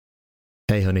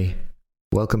Hey honey,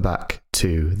 welcome back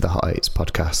to the Hot Eights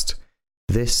podcast.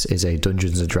 This is a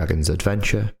Dungeons & Dragons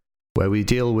adventure where we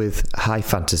deal with high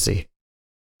fantasy,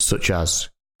 such as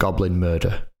goblin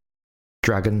murder,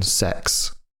 dragon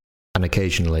sex, and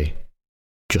occasionally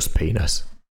just penis.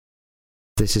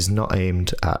 This is not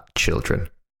aimed at children,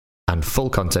 and full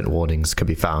content warnings can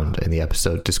be found in the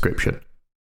episode description.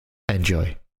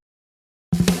 Enjoy.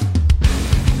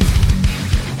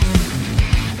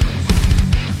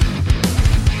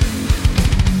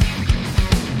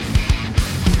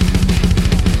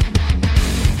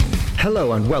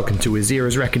 Hello and welcome to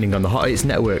Azira's Reckoning on the Hot Eights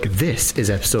Network. This is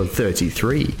episode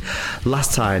 33.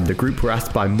 Last time, the group were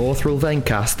asked by Morthril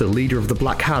Venkas, the leader of the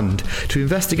Black Hand, to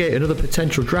investigate another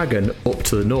potential dragon up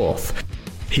to the north.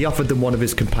 He offered them one of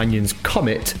his companions,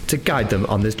 Comet, to guide them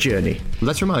on this journey.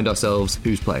 Let's remind ourselves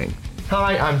who's playing.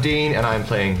 Hi, I'm Dean and I'm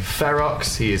playing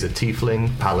Ferox. He is a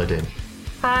tiefling paladin.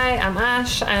 Hi, I'm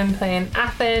Ash. I'm playing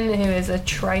Athen, who is a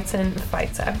Triton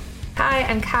fighter. Hi,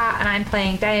 I'm Kat, and I'm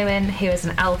playing Damon, who is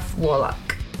an elf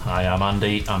warlock. Hi, I'm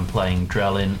Andy. I'm playing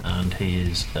Drellin, and he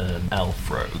is an elf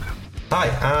rogue. Hi,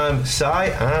 I'm Sai,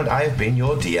 and I have been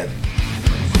your DM.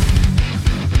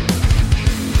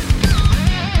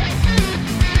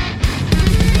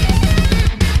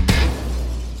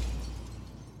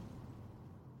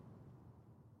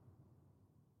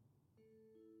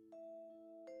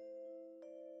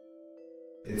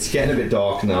 It's getting a bit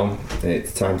dark now.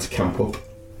 It's time to camp up.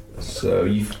 So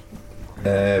you've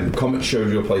Comet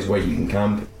shows you a place where you can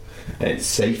camp. It's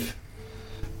safe.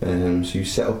 So you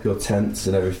set up your tents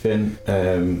and everything.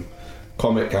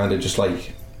 Comet kind of just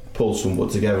like pulls some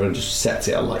wood together and just sets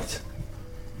it alight.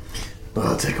 But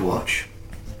I'll take a watch.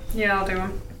 Yeah, I'll do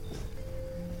one.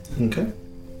 Okay.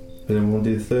 Anyone want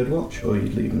to do the third watch, or are you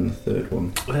leaving the third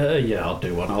one? Yeah, I'll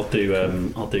do one. I'll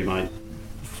do my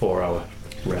 4-hour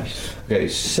rest. Okay,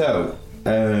 so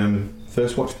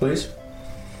first watch, please.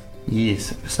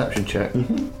 Yes, perception check.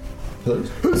 Please.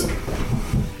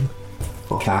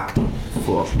 Cack.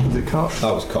 What? Was it cocked?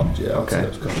 That was cocked, yeah. Okay. That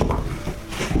was cocked.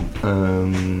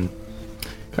 Can't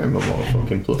remember what the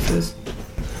fucking plus is.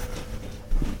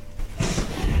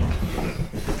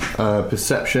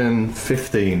 Perception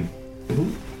 15.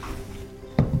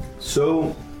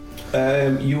 So,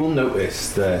 you will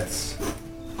notice that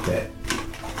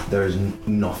there is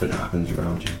nothing that happens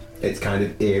around you. It's kind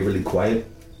of eerily quiet.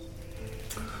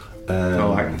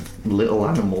 Like little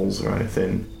animals or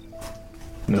anything?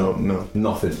 No.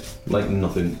 Nothing. Like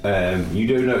nothing. You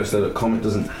do notice that Comet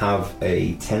doesn't have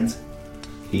a tent.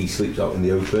 He sleeps out in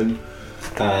the open,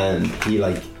 and he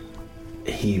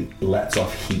lets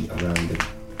off heat around him.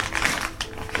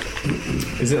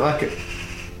 Is it like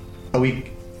are we...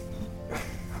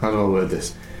 How do I word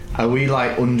this? Are we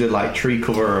like under like tree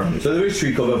cover? So there is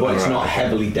tree cover, but it's Right. not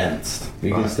heavily dense.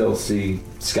 You can still see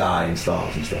sky and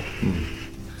stars and stuff.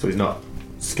 So he's not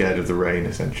scared of the rain,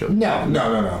 essentially? No.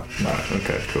 Right,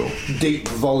 okay, cool. Deep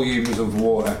volumes of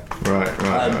water. Right.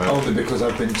 Only because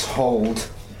I've been told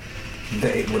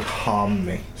that it would harm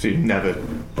me. So you've never...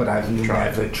 But I've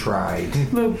never tried.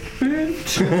 The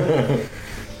bitch.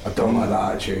 I don't like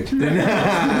that attitude.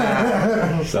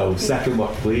 So second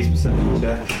watch, please. Perception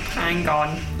check. Hang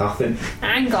on. Nothing.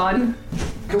 Hang on.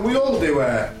 Can we all do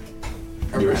a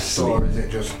You're rest, asleep. or is it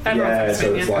just... Everyone's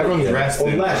So it's like, Everyone's resting,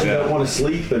 unless you yeah. don't want to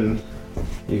sleep, and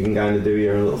you can kind of do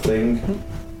your own little thing.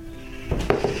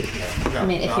 I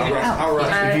mean, if you're an elf. All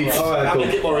right,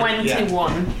 cool.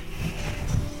 21.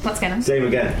 What's going on? Same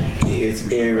again. It's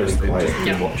eerily quiet.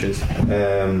 Yeah. Watches.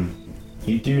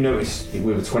 You do notice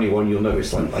with a 21, you'll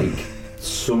notice like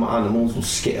some animals will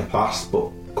skitter past,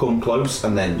 but come close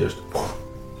and then just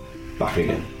back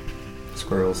again.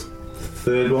 Squirrels.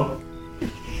 Third one.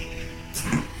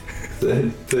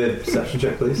 Third perception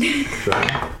check, please.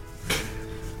 Try.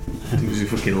 He was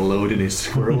fucking loading his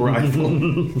squirrel rifle.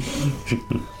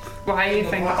 Why do you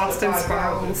think Boston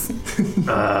squirrels?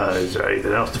 Is there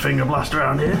anything else to finger blast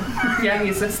around here? Yeah,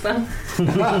 your sister.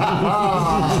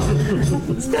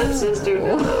 Stepsister.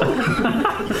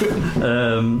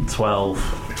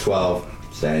 12. 12.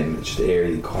 Same. It's just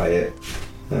eerily quiet.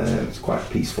 It's quite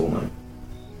peaceful now.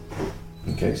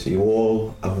 Okay, so you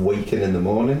all awaken in the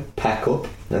morning, pack up,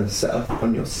 and set off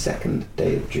on your second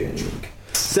day of journeying.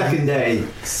 Second day,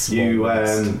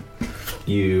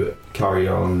 you carry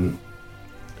on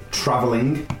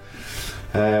travelling.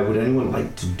 Would anyone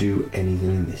like to do anything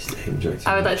in this day?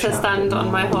 I would like to stand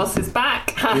on my horse's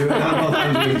back. Do an animal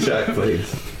handling check,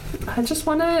 please. I just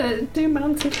want to do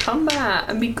mounted combat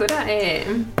and be good at it.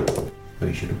 Oh,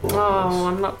 you should have bought Oh,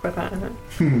 I'm not good at it.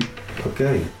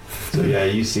 Okay. So yeah,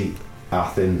 you see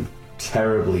Athen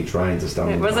terribly trying to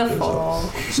stand It on was the a back of fall.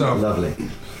 his horse. So, Lovely.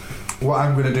 what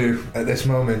I'm going to do at this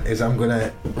moment is I'm going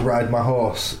to ride my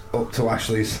horse up to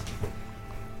Ashley's,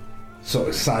 sort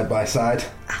of side by side.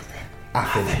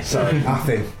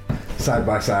 Affin, side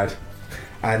by side,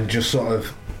 and just sort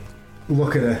of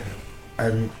look at her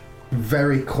and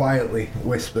very quietly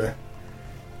whisper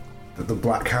that the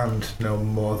Black Hand know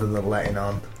more than they're letting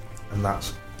on, and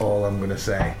that's all I'm going to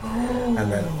say.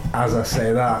 And then as I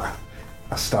say that,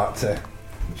 I start to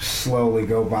slowly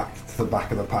go back to the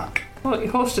back of the pack. Well,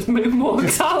 your horse just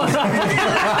moonwalks out.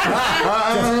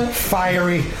 Just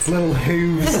fiery little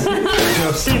hooves,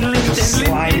 just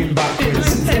sliding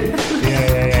backwards.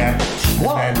 Yeah.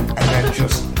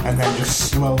 And then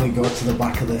just slowly go to the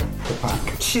back of the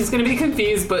pack. She's going to be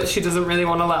confused, but she doesn't really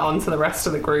want to let on to the rest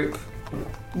of the group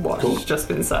what's just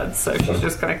been said. So she's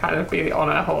just going to kind of be on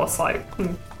her horse, like.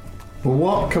 Well,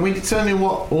 what can we determine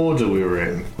what order we were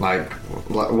in? Like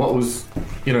what was,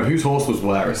 whose horse was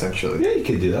where essentially? Yeah, you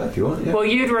can do that if you want. Yeah. Well,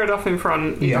 you'd rode off in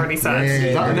front. You've already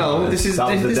said. No, this is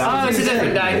it's a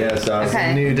different day. Yeah, so it's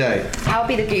a new day. I'll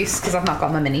be the goose because I've not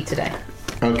got my mini today.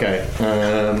 Okay.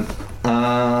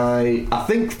 I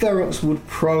think Ferox would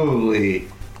probably,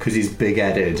 because he's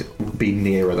big-headed, be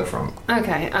nearer the front.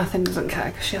 Okay, Athen doesn't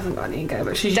care because she hasn't got any go,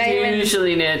 but she's Daewin,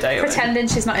 usually near Daewin. Pretending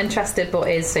she's not interested, but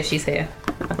is, so she's here.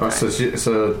 Okay.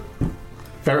 So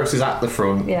Ferox is at the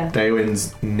front. Yeah.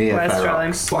 Daewin's near Where's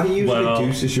Ferox. Why usually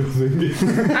goose is your thing?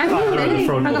 I'm not mini.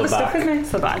 front I've or got the the stuff back? with me.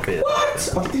 It's the back. What?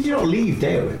 Oh, did you not leave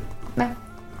Daewin? No,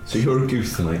 So you're a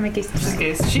goose tonight? I'm a goose. She's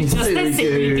goose. She's just a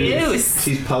silly goose.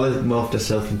 She's palomorphed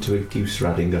herself into a goose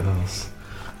riding a horse.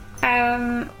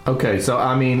 Okay, so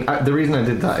I mean, the reason I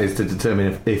did that is to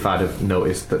determine if I'd have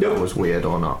noticed that was weird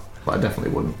or not. But I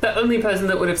definitely wouldn't. The only person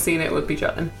that would have seen it would be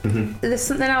Jalen. There's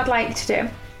something I would like to do.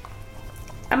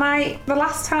 The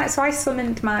last time, so I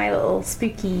summoned my little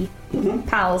spooky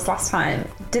pals last time.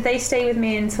 Did they stay with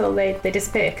me until they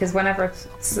disappear? Because when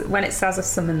it says I've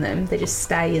summoned them, they just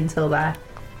stay until they're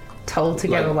told to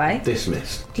go away.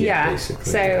 Dismissed. Yeah. Basically.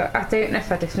 So I don't know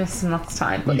if I dismissed them last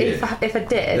time, but if I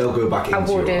did, they'll go back into I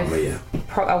would your have. armor, yeah.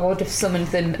 I would have summoned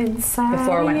them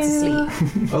before I went to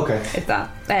sleep. Okay. If that.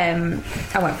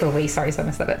 I went for a wee. Sorry, so I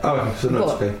missed that bit. Oh, so no,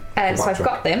 it's okay. So I've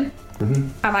got them.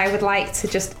 And I would like to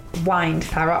just wind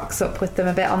Ferox up with them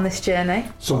a bit on this journey.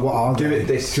 So what I'll Do it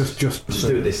this. Just do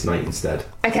it this night instead.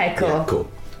 Okay, cool. Yeah,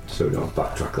 cool. So we don't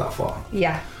backtrack that far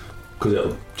Yeah. because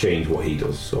it'll change what he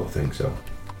does, sort of thing. So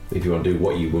if you want to do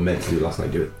what you were meant to do last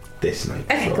night, do it this night.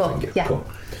 Okay, sort of cool. thing. Yeah. Cool.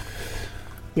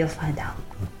 You'll find out.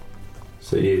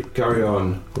 So you carry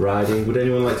on riding. Would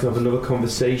anyone like to have another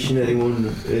conversation?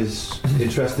 Anyone is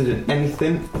interested in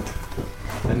anything?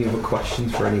 Any other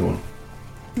questions for anyone?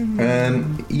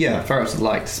 Yeah, Ferox would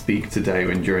like to speak to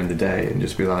Daewin during the day and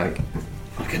just be like,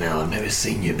 fucking hell, I've never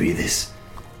seen you be this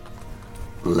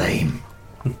lame.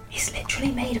 He's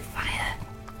literally made of fire.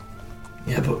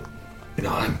 Yeah, but,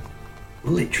 I'm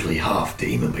literally half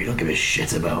demon, but you don't give a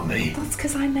shit about me. That's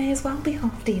because I may as well be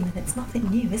half demon. It's nothing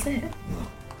new, is it?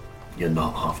 You're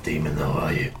not half demon though,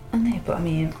 are you? I know, but I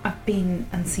mean, I've been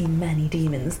and seen many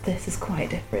demons. This is quite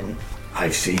different.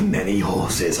 I've seen many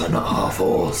horses, I'm not half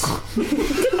horse.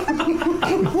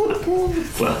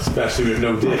 Well, Especially with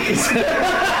no dicks.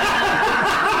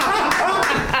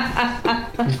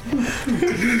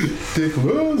 Dick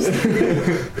Rose.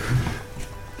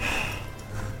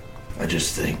 I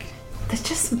just think There's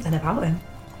just something about him.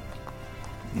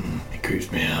 it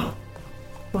creeps me out.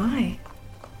 Why?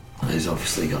 He's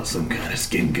obviously got some kind of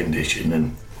skin condition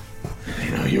and,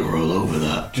 you're all over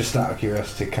that. Just out of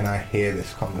curiosity, can I hear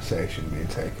this conversation being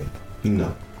taken?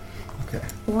 No. Okay.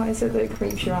 What is it that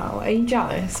creeps you out? Are you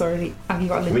jealous, or have you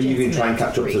got a I mean, you can try and catch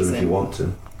up to them reason? if you want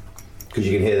to, because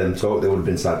you can hear them talk. They would have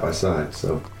been side by side.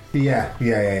 So Yeah.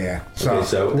 So, Okay,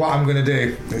 so- what I'm going to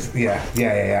do is,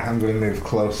 I'm going to move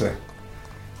closer.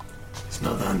 It's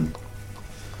not that I'm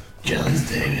jealous,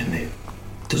 David. It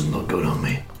doesn't look good on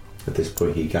me. at this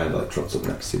point, he kind of like trots up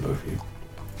next to both of you.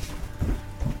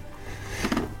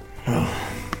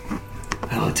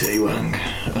 Hello, T. Wang.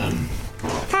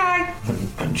 Hi.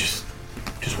 I'm just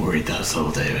worried, that's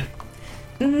all, David.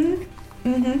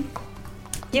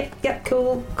 Yep,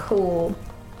 cool.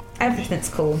 Everything's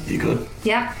cool. You good?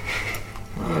 Yep.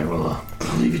 Alright, well,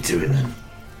 I'll leave you to it then.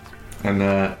 And,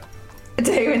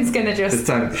 Daewin's gonna this just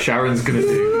time Sharon's gonna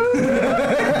do...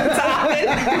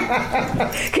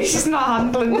 because she's not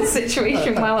handling the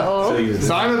situation well at all.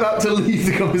 So I'm about to leave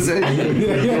the conversation.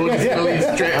 You're just gonna leave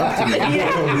straight after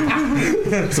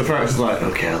me. So Ferret's like,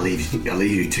 okay, I'll leave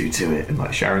you two to it. And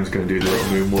like Sharon's gonna do the little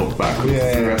moonwalk backwards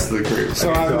to the rest of the group.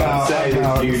 So I'm So I'd say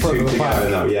now there's you in front two of the together pack.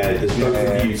 now. Yeah, there's both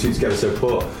of you two together. So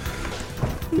put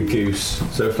the goose.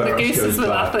 So The Ferox goose goes is with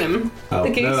back. Athim. Oh, The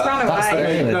goose ran that's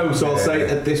away. No, so I'll say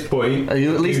at this point,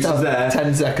 You at least goose is have there.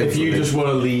 10 seconds. If you just want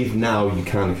to leave now, you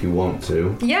can if you want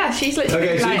to. Yeah, she's literally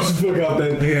Okay, so you like... just fuck up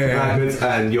then.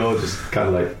 Yeah. And you're just kind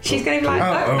of like... She's going to be like,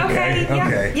 Oh, oh, okay, okay,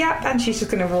 okay. yeah, and she's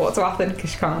just going to walk to Athen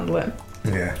because she can't handle it.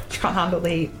 Yeah. She can't handle the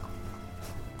heat.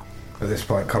 At this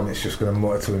point, Comet's just going to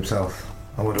mutter to himself,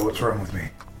 I wonder what's wrong with me.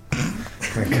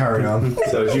 And carry on.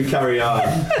 So as you carry on,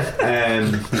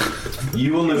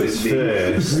 you will notice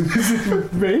first,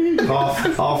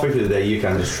 halfway through the day, you're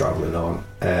kind of just travelling on.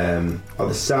 On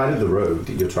the side of the road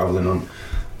that you're travelling on,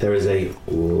 there is a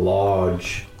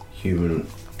large human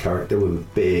character with a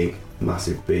big,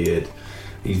 massive beard.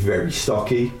 He's very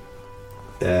stocky.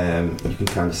 You can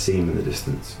kind of see him in the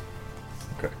distance.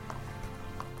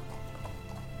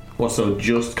 What, so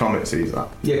just Comet sees that?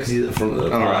 Yeah, because he's at the front of the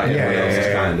party. right, yeah, Everyone else is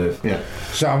yeah. kind of... Yeah.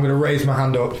 So I'm going to raise my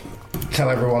hand up, tell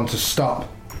everyone to stop.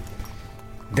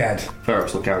 Dead.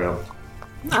 Ferox will carry on.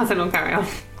 Athim will carry on.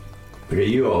 Okay,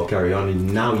 you all carry on,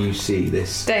 and now you see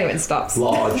this Daywin stops.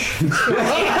 large... She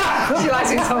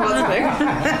likes it someone's thing.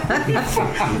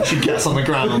 She gets on the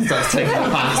ground and starts taking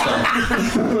her pants off.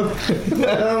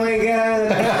 Oh my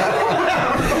god!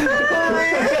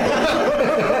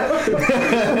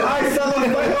 I fell off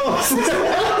my horse!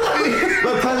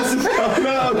 My pants have come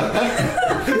out!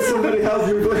 Can somebody help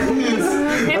me, please?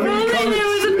 If only there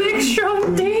was a big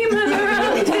strong demon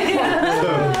around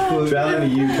here.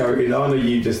 Drowning, are you carrying on or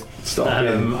you just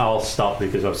stopping? I'll stop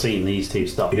because I've seen these two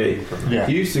stop. Okay. Yeah.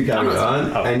 You two carry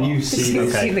on, Oh, and well. you see You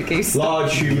this see the goose.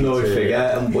 large humanoid figure,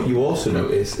 and what you also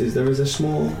notice is there is a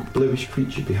small bluish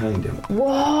creature behind him.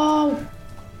 Whoa!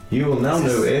 You will now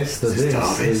notice that this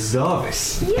this is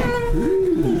Darvis.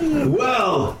 Yeah.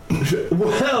 Well,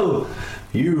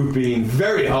 you've been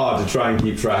very hard to try and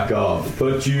keep track of,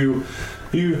 but you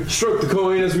struck the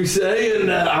coin, as we say, and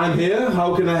I'm here.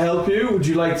 How can I help you? Would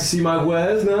you like to see my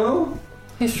wares now?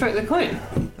 You struck the coin.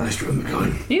 I struck the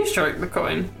coin. You struck the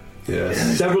coin.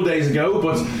 Yes. Several days ago,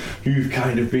 but you've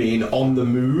kind of been on the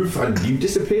move, and you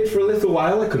disappeared for a little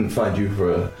while. I couldn't find you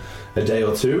for a day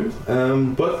or two,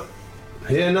 but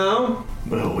here now.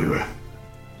 Well, we were,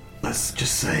 let's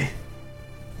just say,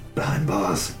 behind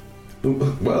bars.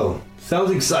 Well,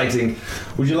 sounds exciting.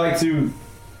 Would you like to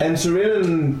enter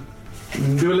in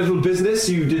and do a little business?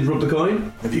 You did rub the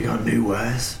coin? Have you got new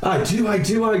wares? I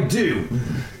do.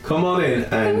 Come on in,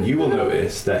 and you will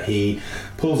notice that he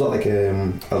pulls out like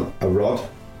a rod.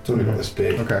 It's only about this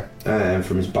big. Okay.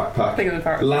 From his backpack. Bigger than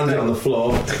Ferox. Lands it on the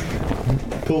floor,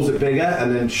 pulls it bigger,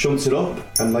 and then shunts it up,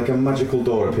 and like a magical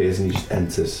door appears, and he just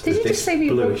enters. Did you This just say we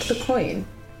bluish- rubbed the coin?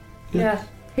 Yeah.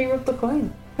 Who rubbed the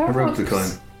coin? I rubbed the coin.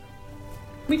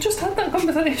 We just had that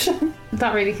conversation.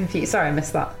 That really confused. Sorry, I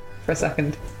missed that for a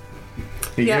second.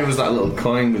 He Yeah. gave us that little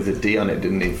coin with the D on it,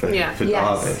 didn't he, for Yeah. for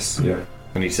Yes. Darvis? Yeah.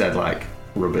 And he said, like,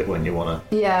 rub it when you want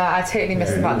to. Yeah, I totally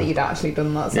missed the fact that you'd actually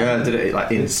done that. Yeah, I did it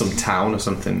like in some town or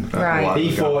something. a Right. while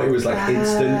He ago. thought it was like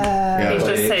instant. Yeah. He's but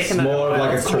just it's taken it more of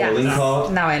like a as calling Yes.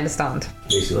 card, Now I understand.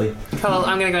 basically. Well,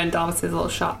 I'm going to go in Darvis's little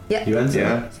shop. You enter.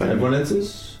 Yeah. Everyone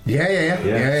enters. Yeah.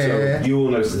 So you will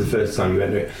notice the first time you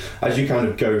enter it, as you kind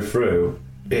of go through,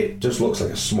 it just looks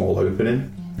like a small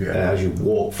opening. Yeah. As you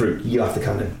walk through, you have to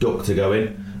kind of duck to go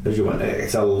in. As you enter,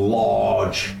 it's a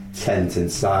large tent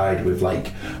inside with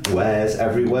like wares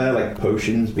everywhere, like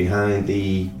potions behind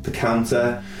the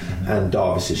counter, and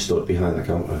Darvis is stood behind the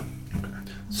counter.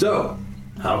 So,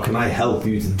 how can I help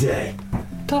you today?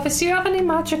 Darvis, do you have any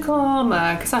magical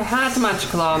armour? Because I had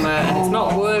magical armour and it's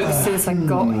not worked since I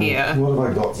got here. What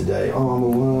have I got today?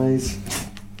 Armor-wise,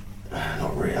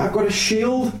 not really. I've got a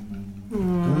shield.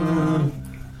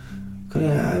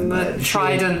 The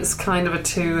trident's kind of a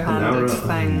two-handed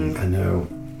thing. I know.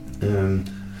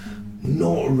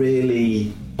 Not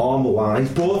really armor-wise,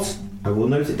 but I will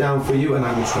note it down for you, and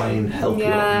I will try and help you out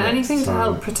Yeah, next anything to time.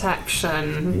 help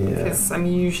protection. Yeah. Because I'm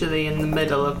usually in the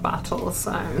middle of battle,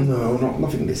 so. No,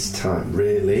 nothing this time,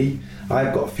 really.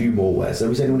 I've got a few more wares. So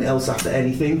is anyone else after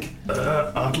anything?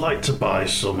 I'd like to buy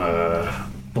some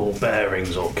ball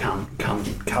bearings or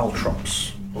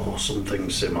caltrops or something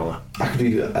similar. I could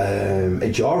do a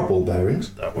jar of ball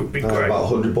bearings. That would be great. About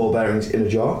 100 ball bearings in a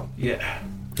jar. Yeah.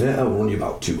 Yeah, I'll run you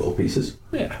about 2 gold pieces.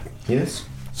 Yeah. Yes.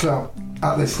 So,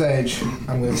 at this stage,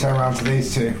 I'm going to turn around to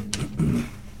these two and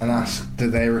ask, do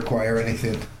they require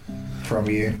anything from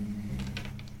you?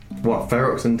 What,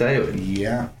 Ferox and Daily?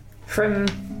 Yeah. From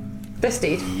this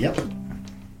dude. Yep.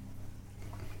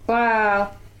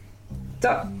 Wow. Go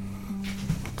on.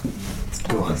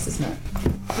 This isn't it?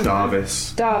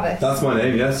 Darvis. Darvis. That's my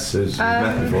name, yes. As we've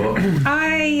met before.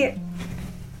 I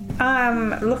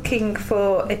am looking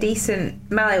for a decent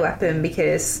melee weapon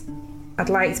because I'd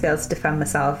like to be able to defend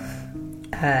myself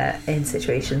in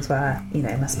situations where,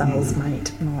 my spells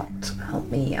might not help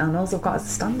me. And also I've got a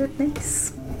standard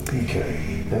mace.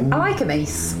 Okay. I like a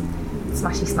mace.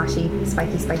 Smashy, smashy,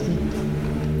 spiky, spiky.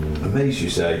 A mace, you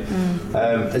say?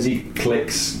 As he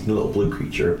clicks, the little blue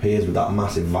creature appears with that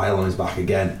massive vial on his back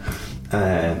again.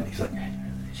 He's like...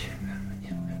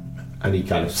 And he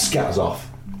kind of scatters off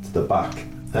to the back.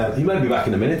 He might be back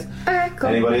in a minute. Cool.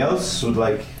 Anybody else would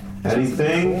like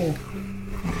anything?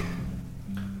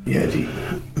 Yeah, do you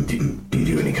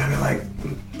do any kind of like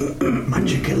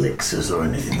magic elixirs or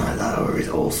anything like that, or is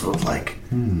it all sort of like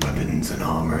weapons and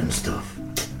armour and stuff?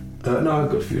 No, I've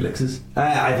got a few elixirs. I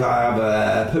have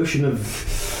a potion of...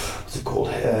 What's it called?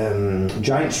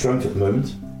 Giant strength at the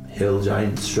moment. Hill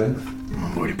giant strength.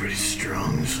 I'm already pretty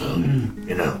strong, so,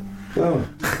 Oh.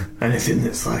 anything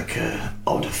that's like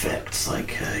odd effects,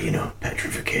 like,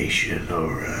 petrification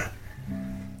or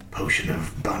potion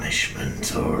of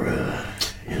banishment or,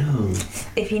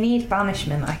 If you need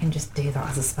banishment, I can just do that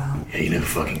as a spell. Yeah, you never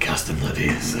fucking cast them, do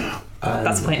you? So.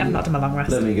 That's the point, I've not done my long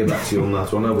rest. Let me get back to you on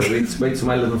that one. I'll wait till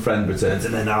my little friend returns,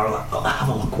 and then I'll have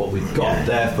a look what we've got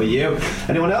there for you.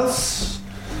 Anyone else?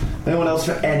 Anyone else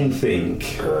for anything?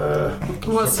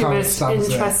 What's your most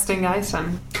interesting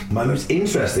item? My most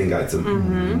interesting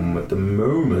item? At the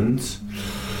moment,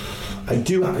 I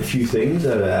do have a few things.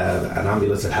 An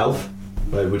amulet of health,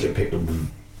 which I picked up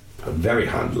very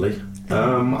handily.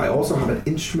 I also have an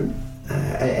instrument,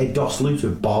 a DOS lute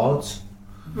of bards.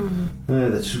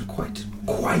 That's quite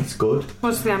good.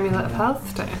 What's the amulet of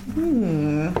health do?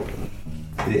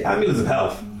 The amulet of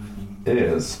health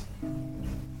is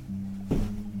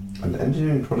an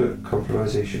engineering product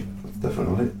compromisation. That's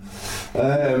definitely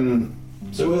it.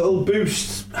 So it'll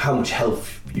boost how much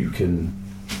health you can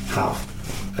have.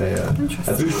 A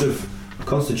boost of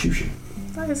constitution.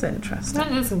 That is interesting.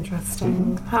 That is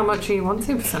interesting. How much are you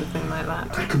wanting for something like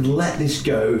that? I could let this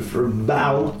go for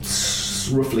about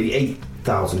roughly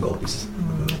 8,000 gold pieces.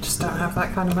 I just don't have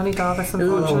that kind of money, Darvis,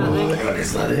 unfortunately. Oh my god,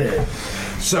 is that it?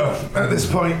 So, at this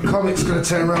point, Comic's going to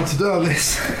turn around to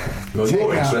Darvis. Well,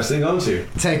 you're interesting, aren't you?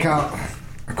 Take out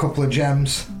a couple of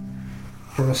gems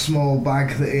from a small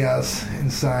bag that he has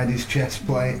inside his chest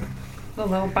plate. A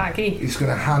little baggie. He's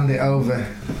going to hand it over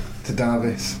to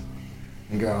Darvis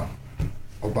and go,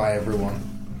 I'll buy everyone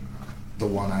the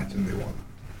one item they want.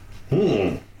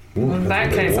 In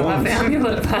that case, I'll have the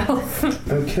amulet of health.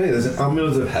 Okay, there's an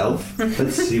amulet of health.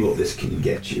 Let's see what this can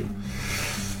get you.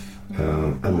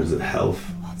 Amulet of health.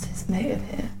 What's his motive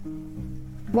here?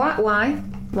 Why? Why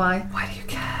Why do you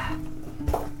care?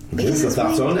 Just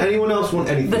got that on. Anyone else want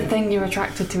anything? The thing you're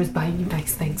attracted to is buying you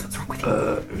nice things. What's wrong with you?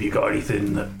 Have you got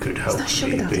anything that could help not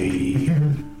sugar me daddy. be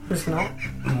It's not.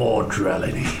 More more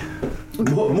adrenaline.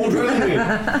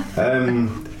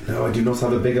 No, I do not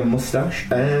have a bigger moustache.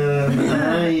 No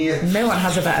one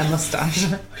has a better moustache.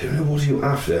 I don't know what are you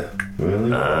after, really.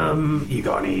 You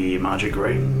got any magic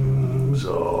rings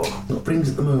or Not rings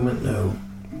at the moment, no.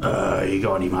 you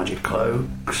got any magic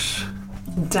cloaks?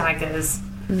 Daggers.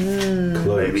 Cloaks,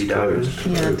 Maybe daggers.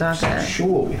 Yeah, dagger.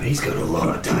 Sure. He's got a lot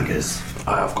of daggers.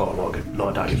 I have got a lot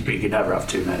of daggers, but you can never have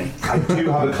too many. I do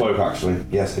have a cloak, actually.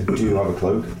 Yes, I do have a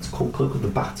cloak. It's called Cloak of the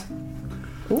Bat.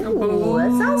 Ooh,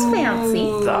 that sounds fancy.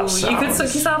 That You could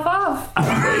suck yourself off.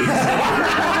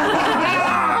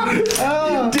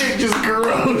 Your dick just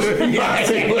grows. Do you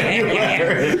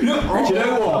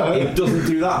know what? It doesn't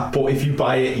do that, but if you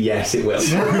buy it, yes, it will.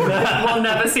 We'll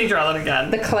never see Drellin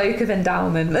again. The cloak of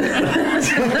endowment. Would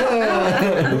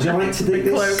you like to do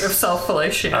this? Cloak of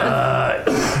self-fellatio.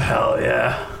 Hell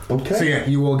yeah. Okay. So yeah,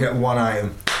 you will get one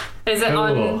item. Is it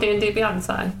on D&D Beyond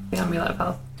side? The amulet of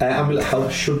health. Amulet of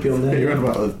Health should be on there. You're on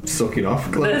about the sucking off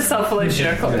The club.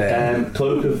 self-fellatio cloak.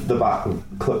 Cloak of the Bat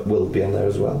will be on there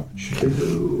as well. Do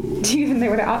you even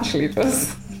know what it actually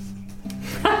does?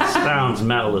 Sounds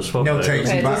metal as fuck. No though.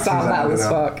 takes It you back does to sound that metal as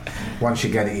without- fuck. Once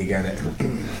you get it, you get it.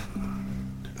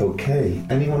 Okay.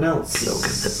 Anyone else? Look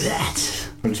at the bat.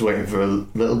 I'm just waiting for a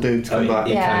little dude to come back.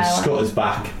 He kind Yeah, of I like- scutters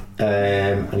back,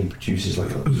 and he produces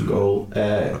like a scroll.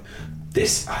 The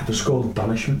scroll of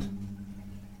banishment.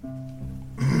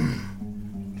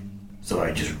 So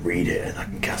I just read it and I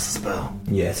can cast a spell.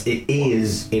 Yes, it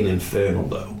is in Infernal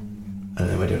though. I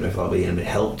don't know if that'll be any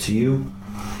help to you.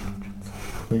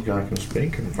 I think I can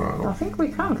speak in front I of think we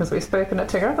can because we've spoken it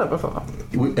together before.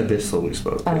 Abyssal we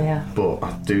spoke. Oh, yeah. But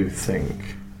I do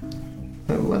think...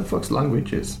 where the fuck's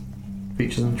languages?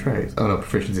 Features and traits? Oh no,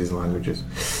 proficiencies and languages.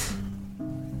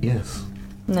 Yes.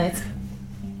 No, it's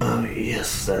Oh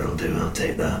yes, that'll do. I'll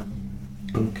take that.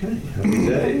 Okay, happy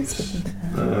days.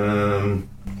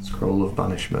 Scroll of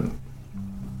banishment.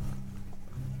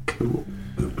 Cool.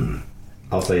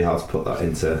 I'll tell you how to put that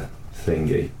into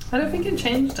thingy. I don't think it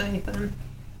changed anything.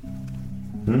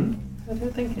 I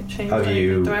don't think it changed Have anything.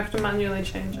 you- Do I have to manually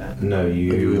change it? No,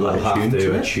 you will like have attune to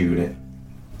to it? attune it.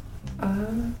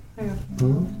 Hang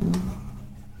on.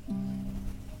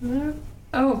 No.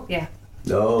 Oh, yeah.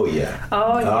 Oh yeah.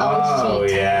 Oh, yeah. Oh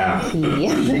yeah.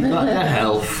 Got the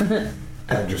health.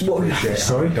 And just What- appreciate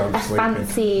sorry? how dog's A sleeping.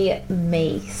 fancy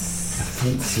mace.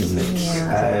 Fancy mix.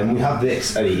 Yeah. We have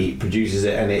this, and he produces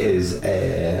it, and it is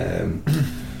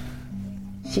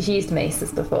She's used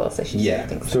maces before, so she's yeah.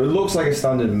 So it looks like a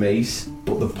standard mace,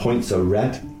 but the points are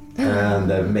red, and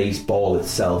the mace ball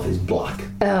itself is black.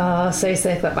 Oh, so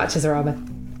sick. That matches her armour.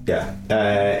 Yeah.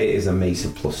 It is a mace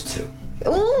of +2.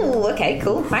 Ooh, okay,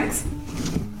 cool. Thanks.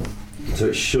 So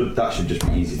that should just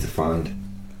be easy to find.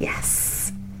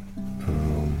 Yes.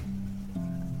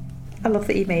 I love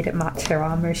that you made it match her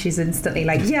armour. She's instantly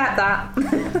like, yeah, that.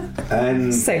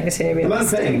 And So man,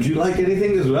 materialistic. Payne, would you like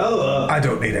anything as well? I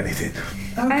don't need anything.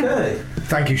 Okay.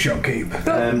 Thank you,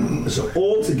 shopkeep. So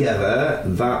altogether,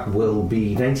 that will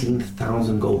be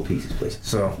 19,000 gold pieces, please.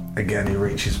 So again, he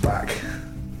reaches back,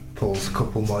 pulls a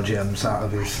couple more gems out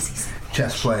of his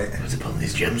chest plate, Where's he pulling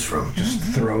these gems from? just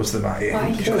throws them at you.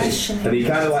 And he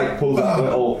kind of like pulls out a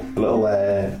little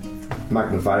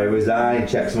magnifier with his eye and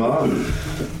checks them out.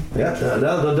 Yeah,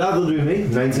 that'll do me.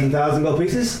 19,000 gold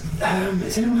pieces.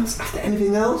 Is anyone else after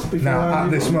anything else? Before Now, I at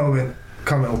move this on? moment,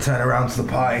 Comet will turn around to the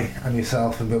party and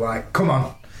yourself and be like, "Come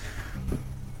on,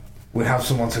 we have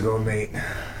someone to go and meet."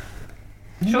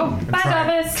 Sure. And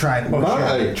Bye, Davis. try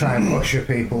and usher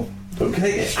people.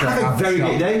 Okay, Straight have out a the very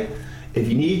shop. good day. If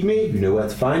you need me, you know where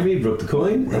to find me. Rub the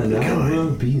coin, Rub and the I coin.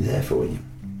 will be there for you.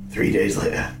 3 days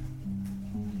later.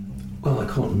 Well, I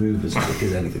can't move as quick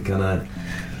as anything, can I?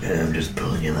 Yeah, I'm just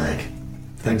pulling your leg.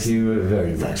 Thank you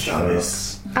very much. Thanks,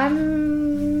 Jarvis.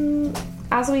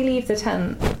 As we leave the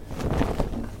tent.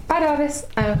 Bye, Jarvis.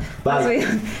 Bye.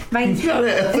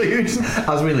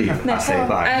 As we leave, I say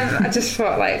bye. I just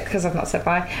thought, like, because I've not said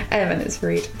bye, and it's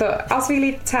rude. But as we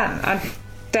leave the tent,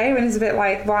 Darren is a bit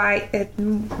like,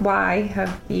 why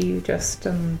have you just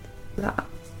done that?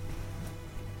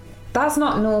 That's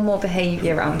not normal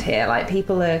behaviour around here. Like,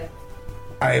 people are.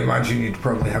 I imagine you'd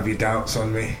probably have your doubts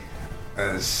on me,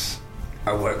 as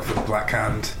I work for the Black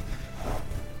Hand,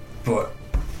 but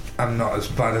I'm not as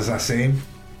bad as I seem.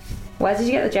 Where did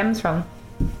you get the gems from?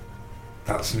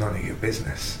 That's none of your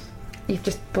business. You've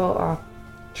just bought our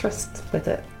trust with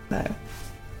it, though.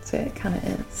 So it kind of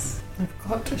is. I've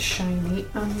got a shiny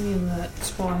amulet.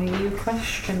 Why are you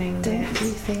questioning Don't it?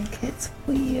 you think it's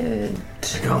weird? I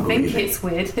can't I think believe it. it's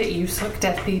weird that you suck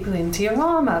dead people into your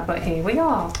armour, but here we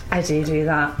are. I do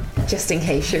that, just in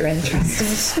case you're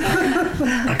interested.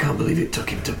 I can't believe it took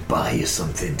him to buy you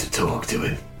something to talk to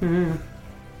him.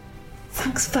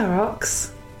 Thanks,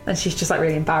 Ferox. And she's just like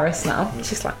really embarrassed now.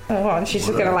 She's like, oh, and she's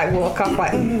just gonna like walk off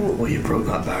like. Well, you broke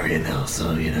that barrier now,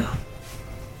 so you know.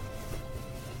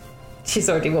 She's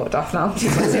already walked off now.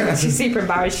 She's super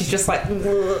embarrassed. She's just like.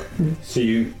 So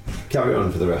you carry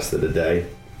on for the rest of the day.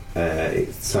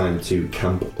 It's time to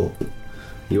camp up.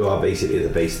 You are basically at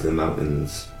the base of the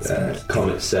mountains.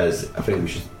 Comet says, I think we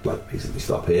should like basically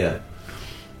stop here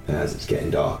as it's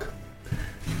getting dark.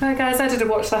 Hi guys, I did a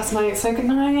watch last night, so good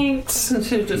night. And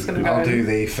she's just gonna go. I'll in. do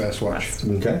the first watch.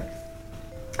 Okay.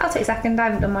 I'll take second. I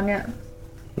haven't done one yet.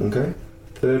 Okay.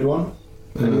 Third one.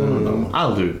 Anyone or no?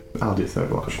 I'll do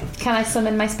third watch. Can I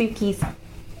summon my spookies?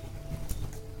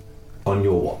 On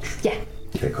your watch. Yeah.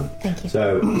 Okay, cool. Thank you.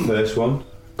 So first one.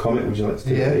 Comet, would you like to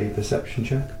do Yeah. a perception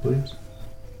check, please?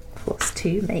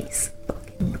 +2 mace.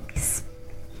 Fucking nice.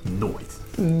 Noise.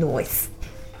 Nice.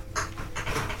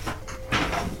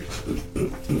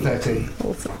 13.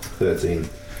 Awesome. 13.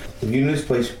 You know this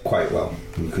place quite well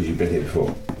because you've been here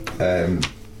before.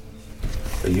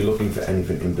 Are you looking for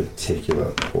anything in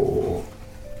particular, or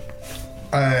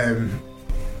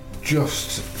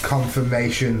Just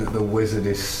confirmation that the wizard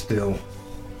is still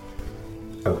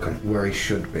okay? where he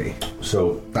should be.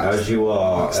 So That's- as you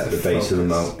are that's at the the base of the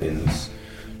focus. mountains,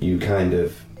 you kind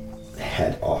of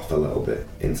head off a little bit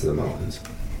into the mountains,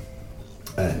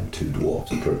 and two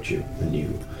dwarves approach you, and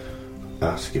you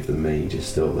ask if the mage is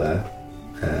still there.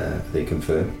 They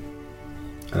confirm,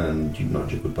 and you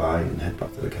nod your goodbye and head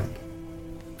back to the camp.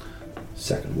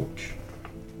 Second watch.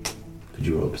 Could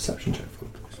you roll a perception check for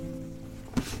me, please?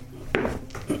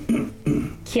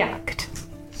 Kiaked.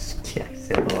 Yes,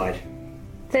 it lied.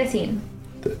 13.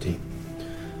 13.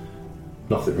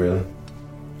 Nothing really.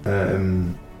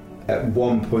 At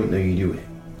one point, though, you do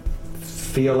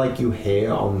feel like you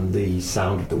hear on the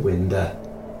sound of the wind. The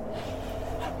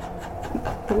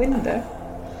window.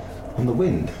 On the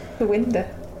wind? The window.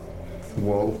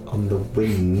 Whoa. On the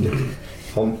wind.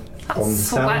 On the sound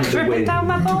Sweat of the dripping wind. down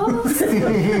my balls. You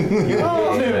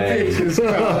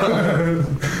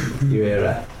hear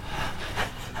a...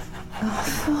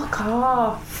 Fuck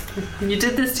off. You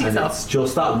did this to And yourself. it's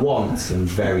just that once and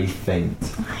very faint.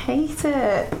 I hate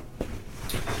it.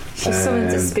 She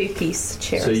summons a spooky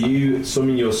cheer. So you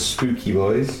summon your spooky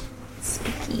boys,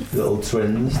 Spooky. little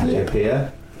twins. They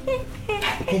appear. What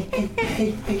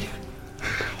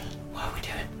are we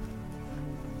doing?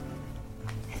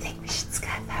 I think we should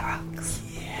scare Ferox.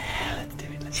 Yeah, let's do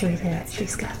it. Should we do it? Should we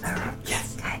scare Ferox?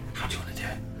 Yes. Okay. How do you want to do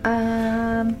it?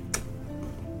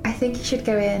 I think you should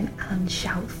go in and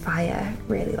shout fire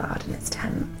really loud in its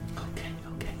tent. Okay.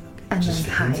 And Just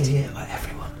then for him to hide. hear, like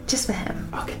everyone. Just for him.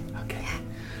 Okay.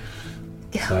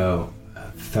 Go. So,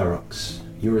 Ferox,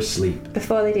 you're asleep.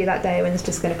 Before they do that, Daywin's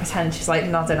just going to pretend she's like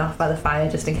nodding off by the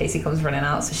fire just in case he comes running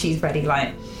out. So she's ready,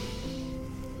 like.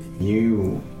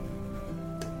 You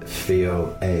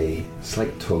feel a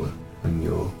slight tug on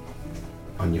your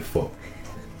foot.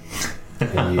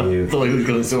 And you... thought he was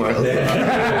going somewhere else.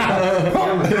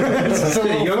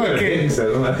 You're not gonna think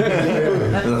so.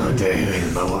 Oh,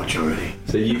 damn, my watch already.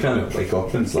 So you kind of wake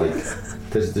up and it's like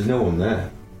there's no one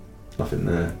there, nothing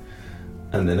there.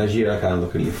 And then as you're kind of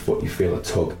looking at your foot, you feel a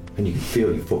tug, and you can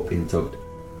feel your foot being tugged.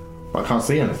 I can't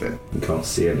see anything. You can't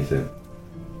see anything.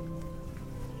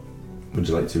 Would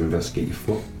you like to investigate your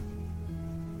foot?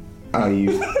 I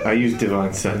use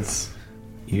divine sense.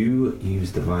 You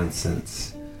use divine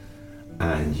sense,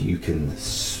 and you can.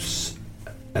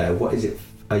 What is it?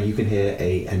 You can hear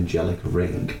a angelic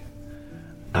ring,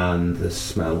 and the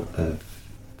smell of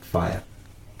fire.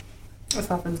 What's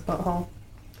happened to butthole?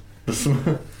 The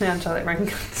smell. The angelic ring.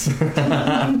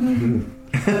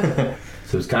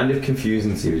 So it's kind of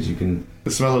confusing to you as you can.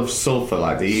 The smell of sulphur,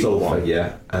 like the evil Sulphur, one.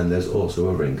 yeah, and there's also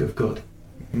a ring of good.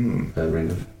 A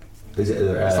ring of. Is it?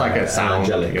 It's like a sound,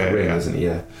 an angelic ring, yeah. isn't it?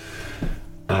 Yeah.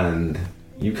 And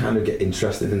you kind of get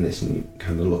interested in this, and you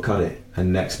kind of look at it,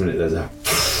 and next minute there's a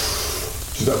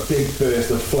big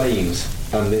burst of flames,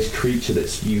 and this creature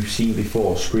that you've seen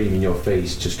before scream in your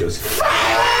face just goes.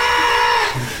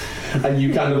 And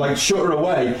you kind of like shudder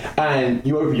away, and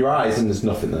you open your eyes, and there's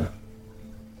nothing there.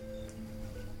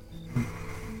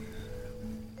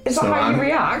 Is that So how you I'm-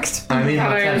 react? I'm in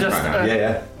my I tent just, right now.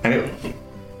 Yeah. And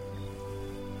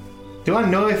do I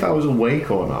know if I was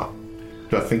awake or not?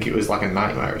 Do I think it was like a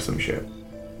nightmare or some shit?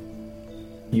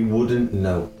 You wouldn't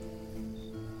know.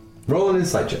 Roll an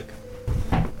insight check.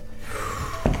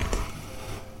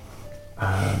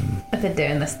 I've been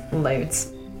doing this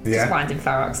loads. Yeah. Just winding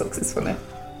Ferox up 'cause it's funny.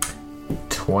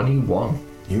 21.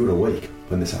 You were awake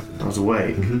when this happened. I was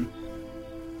awake.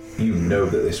 You know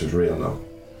that this was real now.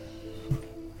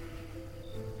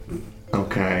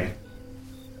 Okay.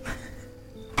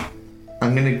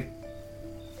 I'm gonna...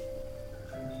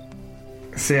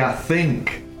 See, I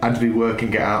think I'd be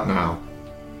working it out now.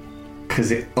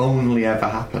 Because it only ever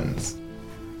happens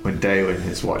when Daywin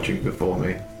is watching before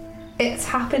me. It's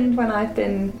happened when I've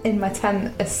been in my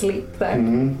tent asleep,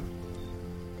 though.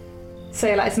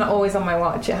 So, like, it's not always on my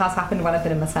watch. It has happened when I've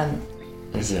been in my tent.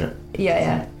 Is it?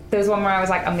 Yeah. There was one where I was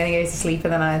like, I'm going to go to sleep,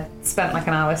 and then I spent like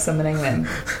an hour summoning them,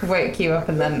 woke you up,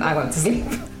 and then I went to sleep.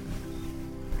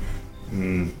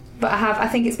 But I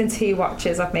think it's been 2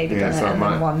 watches I've maybe Yeah, done so it, I and might-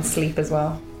 then 1 sleep as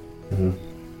well.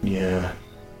 Yeah.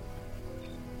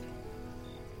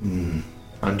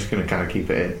 I'm just gonna kind of keep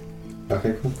it in.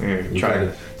 Okay, cool. Yeah, You try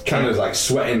kind of like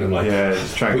sweating and like, Yeah,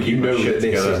 just try and but keep you my know shit that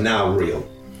this together. is now real.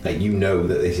 Like you know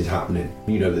that this is happening.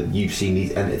 You know that you've seen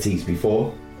these entities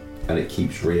before, and it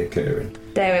keeps reoccurring.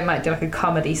 Daywin might do like a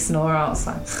comedy snore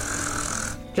outside.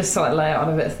 Just so I lay it on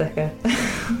a bit thicker.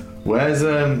 Where's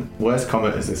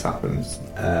Comet as this happens?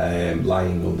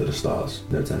 Lying under the stars,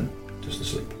 no tent, just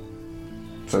asleep.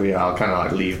 So yeah, I'll kind of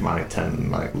like leave my tent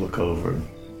and like look over and...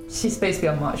 She's supposed to be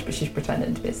on watch, but she's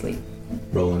pretending to be asleep.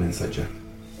 Roll an insight check.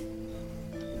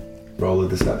 Roll a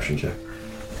deception check.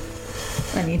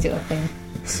 I need your thing.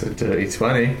 It's a dirty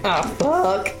 20. Oh,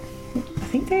 fuck. I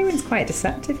think Daywin's quite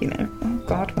deceptive, you know. Oh,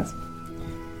 God, what's...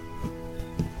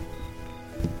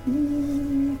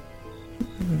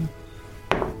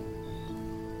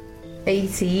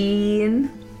 18.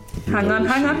 Hang on.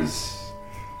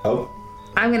 Oh.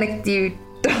 I'm going to do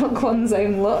Dark One's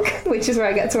Own Luck, which is where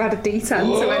I get to add a d10 to any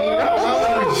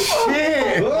roll.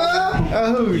 Shit!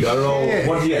 Oh, You gotta roll. shit.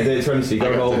 What do you get? Dirty 20, so you I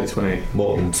gotta got roll dirty 20.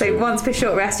 more than So 2. once per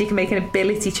short rest, you can make an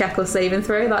ability check or saving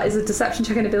throw. That is a deception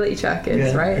check and ability check,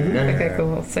 is Yeah. right? Yeah. Okay,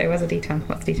 cool. So where's a d10?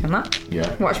 What's a d10 that?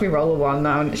 Yeah. Watch me roll a 1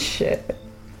 now and shit.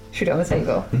 Shoot it on the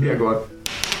table. Yeah, go on.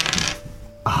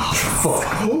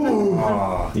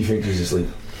 You think she's asleep?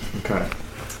 Okay.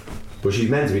 But she's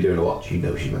meant to be doing a watch. You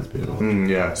know she's meant to be doing a watch.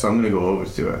 Yeah, so I'm going to go over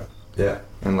to her Yeah.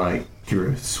 and like give her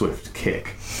a swift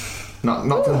kick. Not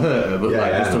to hurt her, but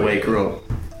just to wake her up.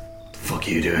 What the fuck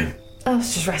are you doing? I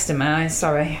was just resting my eyes,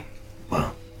 sorry.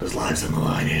 Well, there's lives on the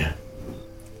line here.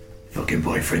 Fucking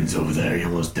boyfriend's over there, he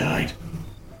almost died.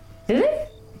 Did he?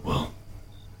 Well,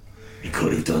 he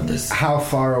could have done this. How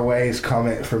far away is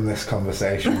Comet from this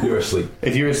conversation? You're asleep.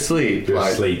 If you're asleep, You're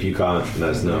asleep, you can't.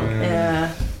 There's no.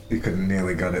 Yeah. You could have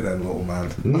nearly got it then, little man.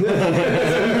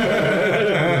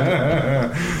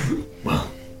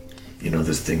 Well, you know,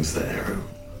 there's things that are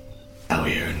out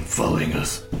here and following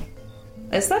us.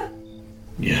 Is there?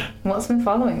 Yeah, What's been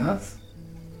following us?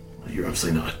 you're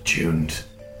obviously not attuned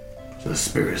to the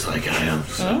spirits like I am,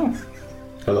 so... Oh.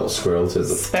 A little squirrel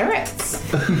says it.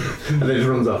 Spirits. And then just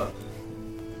runs off.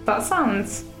 That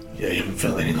sounds... Yeah, you haven't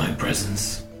felt any like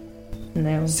presence?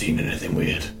 No. Seen anything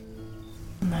weird?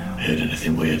 No. Heard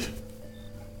anything weird?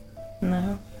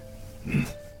 No.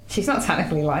 She's not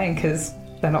technically lying because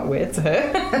they're not weird to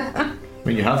her. I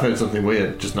mean, you have heard something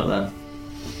weird, just not then.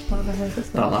 What the hell is this?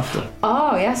 That laughter.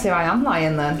 Oh, yeah, so I am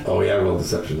lying then. Oh yeah, roll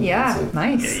deception. Yeah, That's it.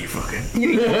 nice. Yeah, you fucking...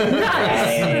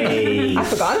 Hey. I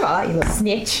forgot about that, you little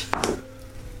snitch.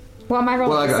 What am I rolling?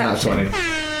 Well, I got that Deception? 20.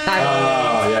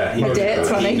 Oh yeah, he I knows. did it,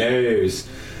 20. He knows.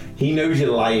 He knows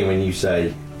you're lying when you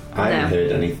say, "I haven't No.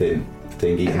 heard anything."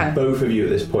 Thingy. Okay. Both of you at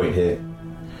this point here.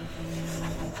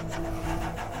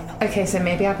 Okay, so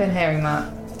maybe I've been hearing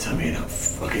that. Tell me you're not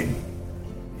fucking...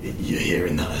 You're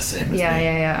hearing that the same as Yeah, me.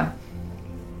 yeah.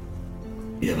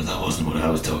 Yeah, but that wasn't what I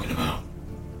was talking about.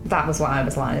 That was what I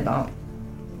was lying about.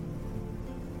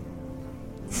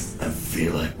 I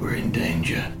feel like we're in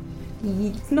danger.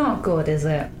 It's not good, is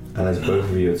it? And as both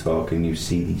of you are talking, you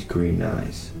see these green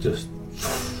eyes just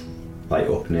like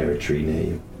up near a tree near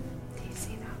you. Do you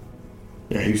see that?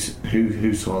 Yeah,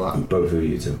 who saw that? Both of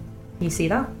you two. You see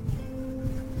that?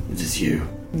 Is this you?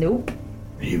 Nope.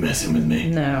 Are you messing with me?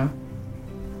 No.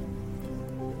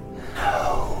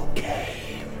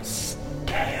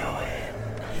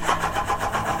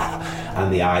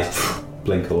 And the eyes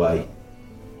blink away.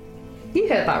 You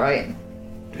heard that right?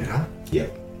 Did I?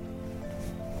 Yep.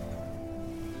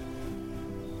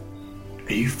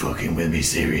 Are you fucking with me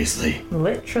seriously?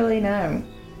 Literally no.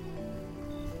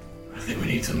 I think we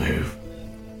need to move.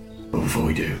 But before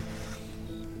we do,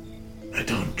 I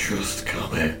don't trust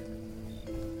Comet.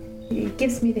 It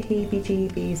gives me the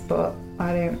heebie-jeebies, but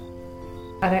I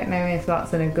don't know if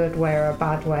that's in a good way or a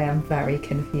bad way. I'm very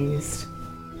confused.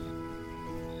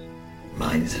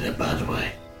 Mine's in a bad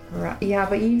way. Right. Yeah,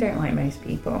 but you don't like most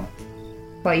people.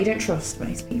 Well, you don't trust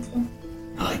most people.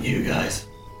 I like you guys.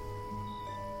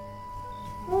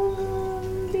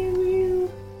 Do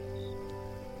you?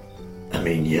 I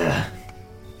mean, yeah.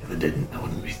 If I didn't, I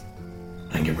wouldn't be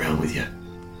hanging around with you.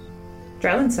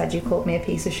 Drellin said you called me a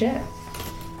piece of shit.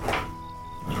 I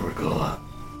don't recall that.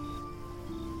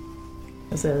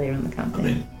 It was earlier in the I campaign.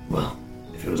 mean, well,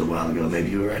 if it was a while ago, maybe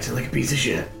you were acting like a piece of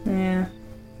shit. Yeah.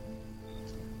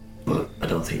 But I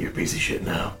don't think you're a piece of shit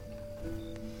now.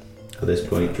 At this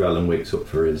point, Drellin wakes up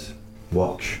for his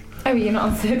watch. Oh, you're not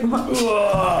on third watch?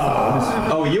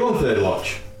 Oh, you on third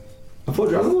watch? I thought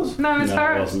Drellin was. No, it's No,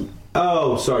 her. it wasn't.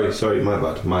 Oh, sorry, my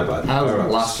bad. I was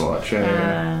on last watch.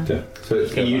 Yeah. Okay. So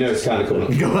you know it's kind of coming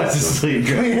up. Go back to sleep.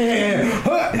 What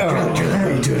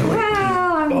are you doing?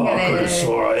 Well, I'm Oh, I could gonna... have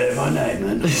swore I heard my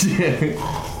name then.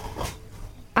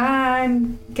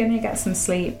 I'm gonna get some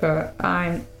sleep, but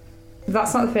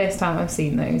that's not the first time I've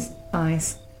seen those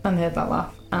eyes and heard that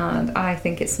laugh, and I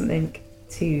think it's something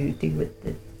to do with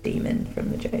the demon from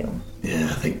the jail. Yeah,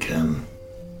 I think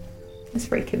It's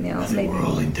freaking me I out. think Maybe we're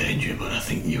all in danger, but I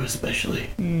think you especially.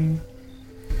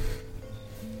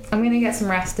 I'm gonna get some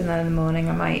rest, and then in the morning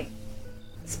I might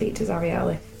speak to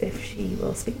Zariel if she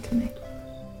will speak to me.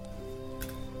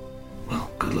 Well,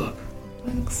 good luck.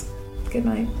 Thanks. Good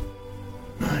night.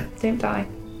 Night. Don't die.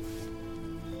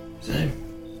 Same.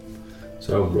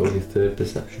 So roll your third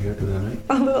perception check of the night.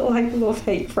 A little like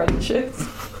love-hate friendship.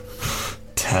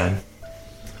 10.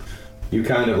 You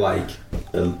kind of like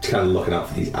kind of looking out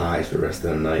for these eyes for the rest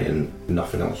of the night, and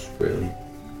nothing else really.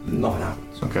 Nothing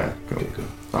happens. Okay, cool. Okay, cool.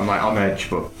 I'm like on edge,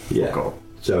 but Yeah. cool.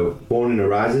 So morning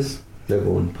arises,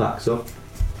 everyone packs up,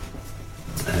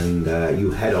 and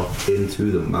you head off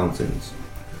into the mountains.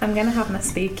 I'm gonna have my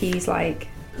spookies like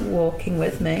walking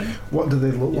with me. What do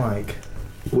they look like?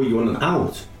 What, you want them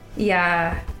out?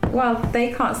 Yeah. Well,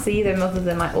 they can't see them other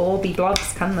than like orby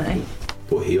blobs, can they?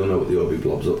 But he'll know what the orby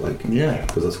blobs look like. Yeah.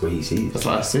 Because that's what he sees. That's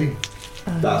what I see.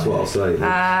 That's what I'll say.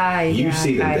 Ah, You yeah,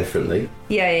 see them okay. differently.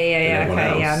 Yeah. than everyone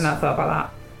Okay, yeah, else. I've not thought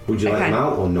about Would you like Okay. them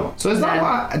out or not? So is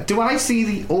that do I see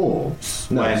the orbs?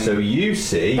 No. So you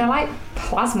see They're like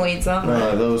plasmoids, aren't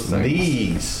they? Those things.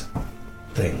 these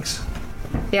things.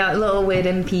 Yeah, little weird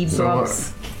impede So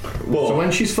blobs. So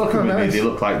when she's fucking with me, nice. they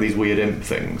look like these weird imp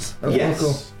things. Yes. cool.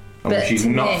 And when But she's to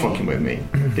not me- fucking with me,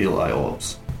 they look like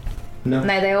orbs. No.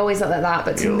 No, they always look like that,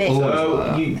 but to You'll me,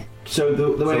 always- So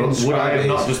the way to So would I describe have it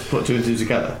not is just put two and two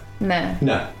together? no.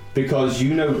 no, because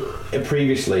you know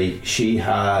previously she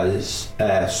has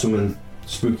summoned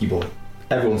Spooky Boy.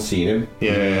 Everyone's seen him.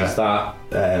 Yeah. He's that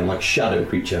like shadow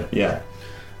creature. Yeah.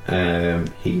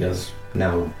 He has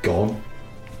now gone,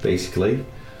 basically.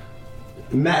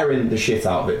 Mettering the shit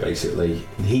out of it, basically.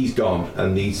 He's gone,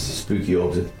 and these spooky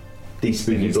orbs, these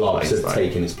spooky his blobs place, have right.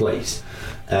 taken his place.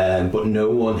 But no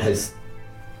one's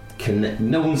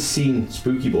seen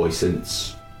Spooky Boy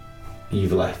since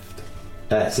you've left.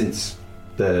 Since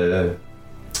the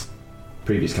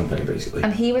previous campaign, basically.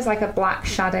 And he was like a black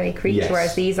shadowy creature, Yes.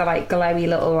 whereas these are like glowy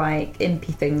little like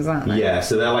impy things, aren't they? Yeah,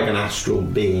 so they're like an astral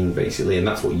being, basically, and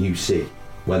that's what you see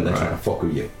when they're trying to fuck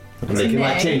with you. And they can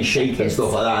like change shape and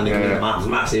stuff like that, and they can be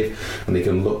massive, and they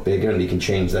can look bigger, and they can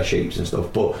change their shapes and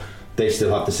stuff, but they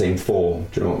still have the same form.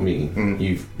 Do you know what I mean?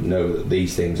 You know that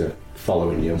these things are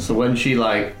following you. So when she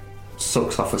like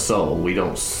sucks off a soul, we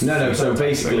don't. No. So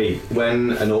basically,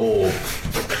 when a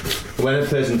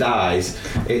person dies,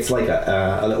 it's like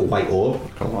a little white orb.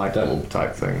 a light bulb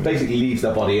type thing. Basically, leaves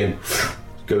their body and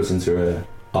goes into a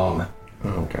armor. Oh,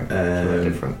 okay. So they're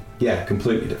different. Yeah,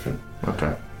 completely different.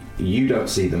 Okay. You don't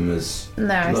see them as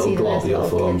No, I little see them as globular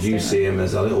little forms. kids, You don't see them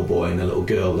as a little boy and a little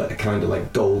girl that are kind of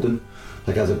like golden,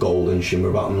 like has a golden shimmer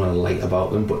about them and a light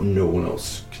about them, but no one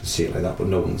else can see it like that. But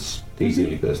no one's. He's the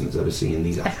only person that's ever seen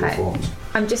these actual Okay. forms.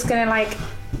 I'm just gonna like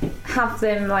have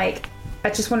them like. I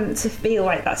just want to feel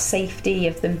like that safety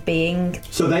of them being.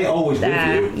 So they always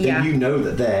There, with you. yeah. You know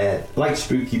that they're like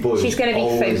Spooky Boys. She's gonna be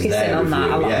always focusing there on with that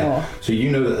you, a lot yeah. more. So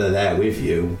you know that they're there with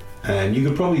you, and you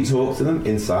could probably talk to them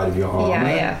inside of your armor.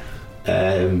 Yeah.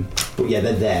 But yeah,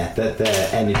 they're there. Their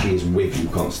energy is with you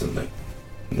constantly.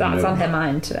 That's No. on her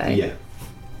mind today. Yeah.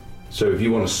 So if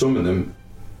you want to summon them,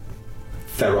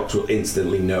 Ferox will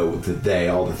instantly know that they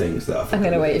are the things that are. I'm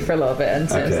gonna wait for a little bit in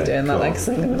terms Okay, of doing that, cool. like,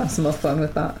 so I'm gonna have some more fun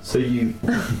with that. So you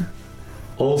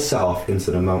all set off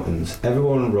into the mountains.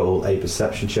 Everyone roll a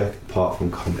perception check apart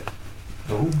from Comet.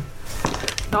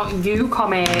 Not you,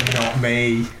 Comet. Not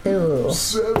me. Ooh.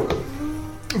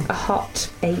 A hot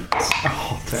 8.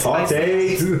 Hot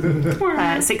 8!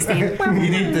 16. You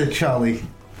need the Charlie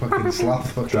fucking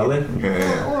sloth. Fucking.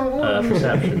 Drellin?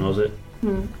 Perception, was it?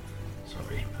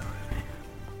 Sorry.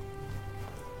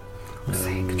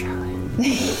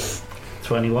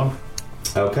 21.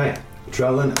 Okay.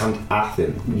 Drellin and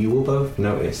Athen, you will both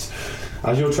notice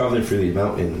as you're travelling through the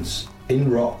mountains, in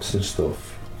rocks and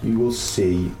stuff, you will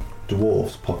see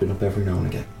dwarves popping up every now and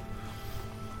again.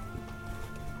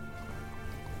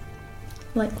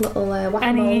 Like little whack-a-moles.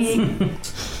 Any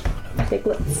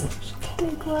Piglets.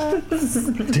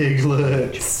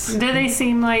 Diglets. do they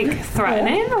seem like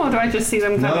threatening, or do I just see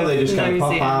them kind No, of they just kind of pop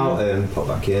nosy? out and pop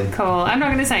back in. Cool. I'm not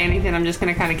going to say anything. I'm just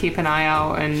going to kind of keep an eye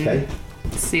out and Okay.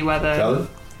 see whether. Drellin?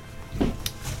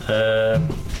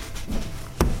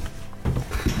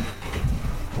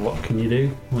 What can you do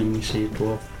when you see a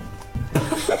dwarf?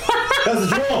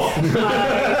 That's a dwarf!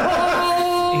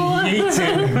 Eat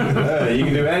him. You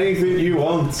can do anything you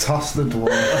want. Toss the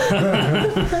dwarf.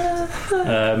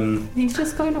 He's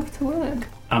just going off to work.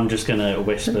 I'm just gonna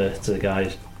whisper to the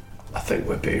guys. I think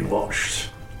we're being watched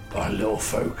by little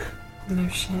folk. No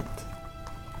shit.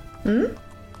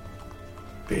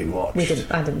 Being watched.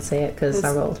 I didn't see it because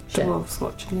I rolled shit. Dwarves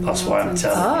watching. in the That's why I'm mountains.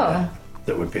 telling you Oh.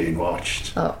 that we're being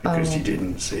watched. Oh, Because oh. you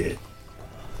didn't see it.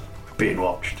 We're being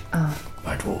watched Oh.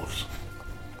 by dwarves.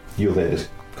 You'll hear this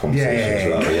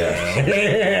conversation as well,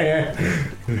 yeah.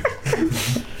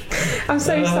 I'm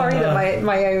so sorry that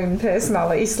my own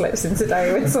personality slips into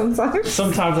Darwin sometimes.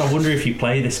 Sometimes I wonder if you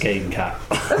play this game, Cat.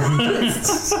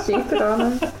 Stupid,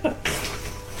 aren't I?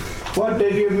 What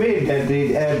did you mean that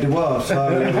the dwarfs are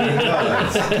living in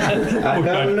dollars? I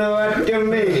don't know what you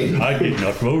mean. I did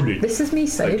not roll it. This is me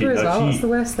sober as well. That's the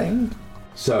worst thing.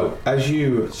 So, as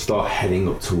you start heading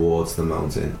up towards the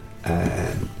mountain,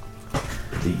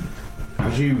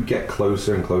 as you get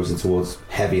closer and closer towards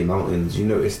heavier mountains, you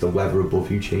notice the weather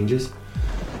above you changes.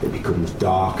 It becomes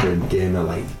darker and dimmer,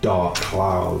 like dark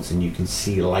clouds, and you can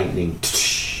see lightning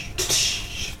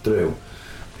through.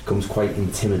 It becomes quite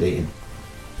intimidating.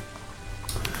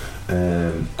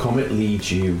 Comet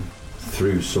leads you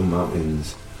through some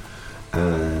mountains,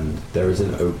 and there is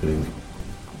an opening.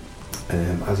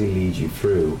 As he leads you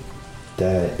through,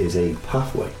 there is a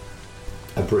pathway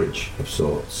a bridge of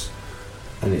sorts,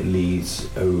 and it leads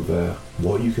over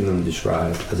what you can only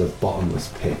describe as a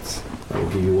bottomless pit. I will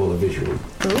give you all a visual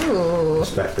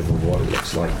perspective of what it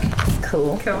looks like,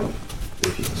 Cool.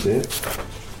 if you can see it.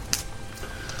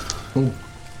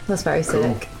 That's very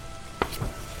sick.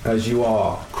 As you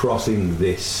are crossing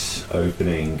this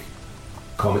opening,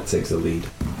 Comet takes the lead,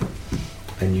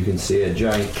 and you can see a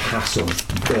giant castle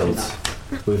built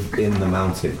within the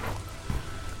mountain.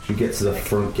 As you get to the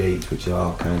front gate, which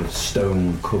are kind of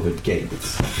stone-covered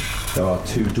gates, there are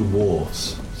two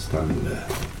dwarves standing there.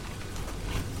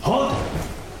 Halt!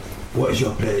 What is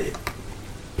your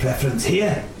preference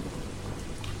here?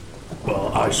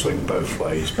 Well, I swing both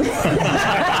ways. But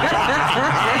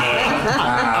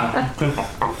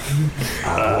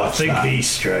I think he's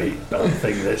straight, but I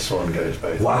think this one goes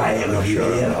both ways. Why I'm are not you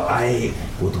sure here? about. I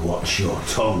would watch your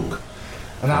tongue.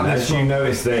 And And as you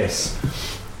notice this,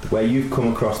 where you've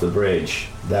come across the bridge,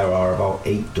 there are about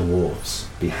 8 dwarves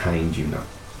behind you now.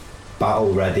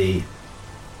 Battle ready,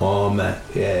 armour.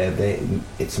 Yeah,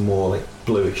 it's more like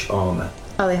bluish armour.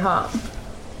 Are they hot?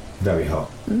 Very hot.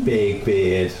 Big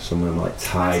beard, some of them like Why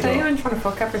tied is up. anyone trying to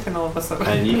fuck everything all of a sudden?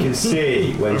 And you can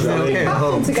see when Drellin,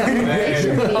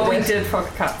 Oh, we did fuck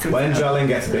a captain. when Drellin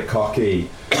gets a bit cocky,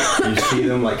 you see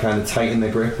them like kind of tighten their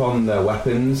grip on their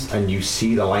weapons, and you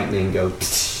see the lightning go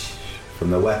from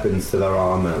their weapons to their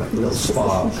armour, like little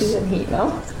sparks. She's in heat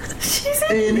now. She's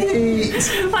in heat.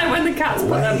 Like when the cats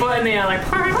put their butt in the air, like.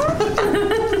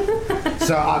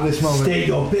 So at this moment, State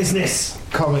your business.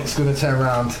 Comet's going to turn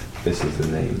around. This is the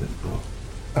name that brought.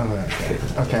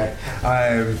 Oh, okay.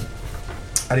 And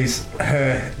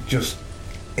her just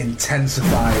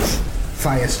intensifies.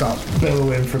 Fire starts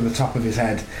billowing from the top of his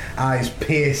head. Eyes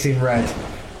piercing red.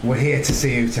 We're here to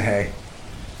see you, Tahei.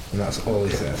 And that's all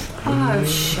he says. Oh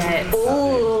shit.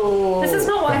 Ooh. This is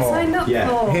not what I signed up Yeah.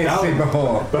 for. Here to see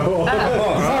Bahor.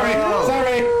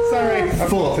 Sorry. I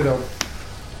fucked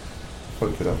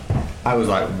it up. I was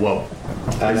like, whoa.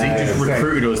 Has he just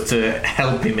recruited us to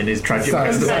help him in his tragic Sorry.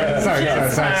 quest?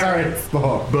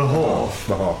 Bahor.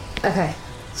 Bahor. Okay.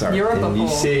 Sorry. You're a And you bubble.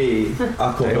 see a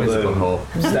couple It of was a them butthole.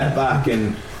 step back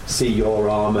and see your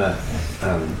armour,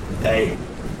 and they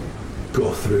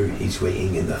go through. He's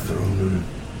waiting in the throne room,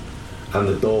 and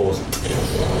the doors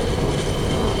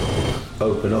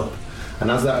open up, and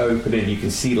as they're opening, you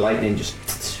can see lightning just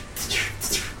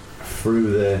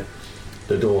through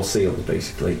the door seals,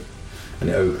 basically, and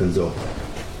it opens up.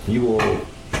 You all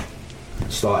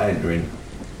start entering.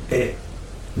 Hey,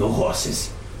 no horses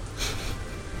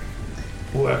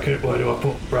Where do I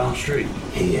put Brown Street?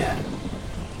 here.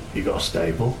 You got a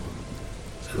stable?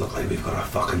 Does it look like we've got a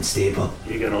fucking stable?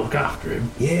 You gonna look after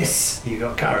him? Yes. You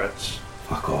got carrots?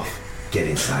 Fuck off. Get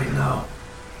inside now.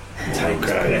 Time's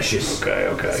precious. Okay.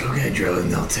 Okay, Drellin,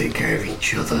 they'll take care of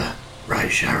each other. Right,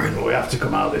 Sharon? Well, we have to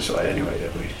come out this way anyway,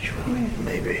 don't we?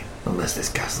 Maybe. Unless this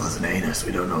castle has an anus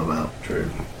we don't know about. True.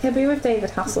 He'll be with David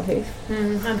Hasselhoff.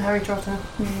 And Harry Trotter.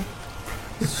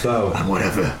 So, And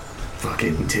whatever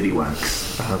fucking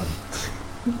tittywanks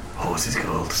horse is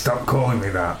called. Stop calling me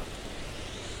that.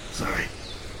 Sorry.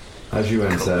 as you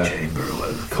Cold enter, chamber or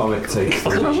whatever. Comet takes the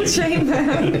Cold lead.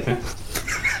 chamber.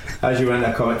 As you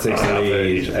enter, Comet takes the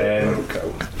lead.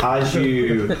 As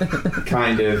you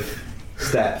kind of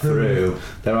step through,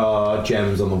 there are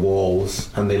gems on the walls,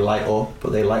 and they light up,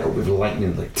 but they light up with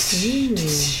lightning, like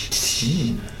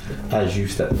as you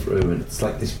step through, and it's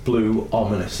like this blue,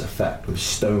 ominous effect with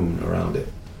stone around it.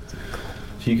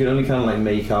 So you can only kind of like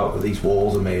make out that these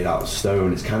walls are made out of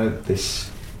stone. It's kind of this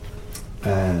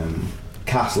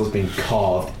castle has been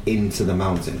carved into the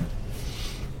mountain.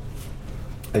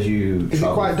 As you Is it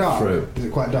travel quite dark? through. Is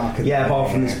it quite dark? Yeah,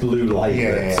 apart from this blue light,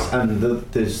 Yeah. and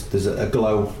there's a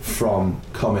glow from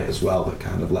Comet as well that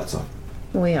kind of lets off.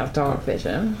 We have dark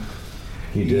vision.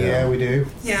 You do. Yeah, we do.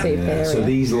 Yeah. Superior. So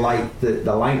these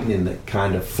the lightning that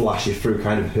kind of flashes through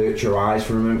kind of hurts your eyes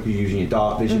for a moment because you're using your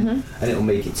dark vision, and it'll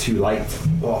make it too light.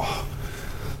 Oh,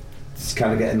 it's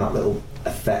kind of getting that little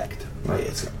effect, right?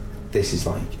 This is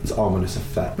like it's ominous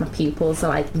effect. My pupils are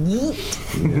like,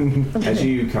 yeet. As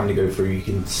you kind of go through, you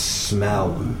can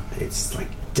smell it's like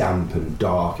damp and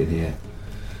dark in here.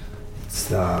 It's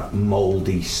that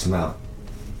mouldy smell.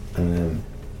 And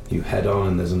you head on,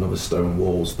 and there's another stone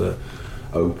walls that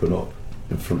open up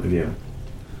in front of you.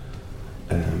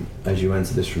 As you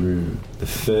enter this room, the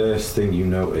first thing you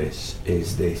notice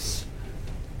is this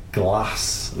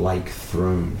glass-like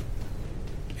throne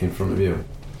in front of you.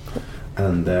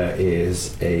 And there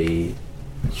is a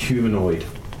humanoid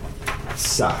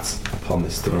sat upon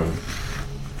this throne.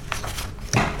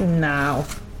 Now.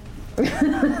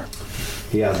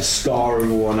 He has a scar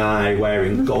over one eye,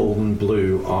 wearing golden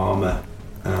blue armour,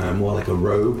 more like a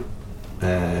robe.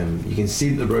 You can see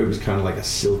that the robe is kind of like a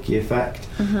silky effect,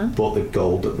 but the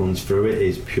gold that runs through it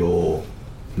is pure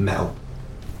metal.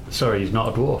 Sorry, he's not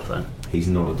a dwarf then? He's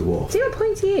not a dwarf. Do you have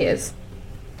pointy ears?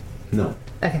 No,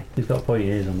 Okay. He's got pointy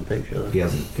ears on the picture though. he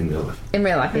hasn't in real life. In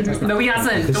real life, he doesn't. No, he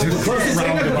hasn't.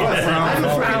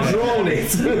 I've drawn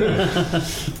it.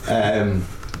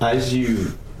 As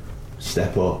you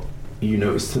step up, you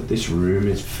notice that this room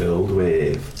is filled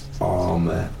with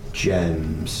armor,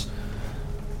 gems,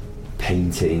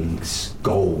 paintings,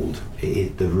 gold.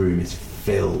 The room is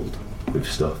filled with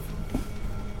stuff.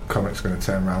 Comic's going to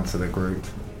turn around to the group.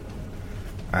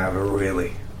 I have a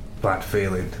really bad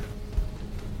feeling.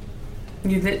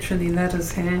 You literally led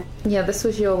us here. Yeah, this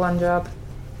was your one job.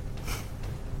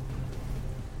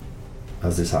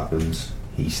 As this happens,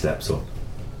 he steps up.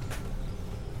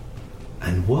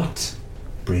 And what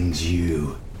brings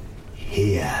you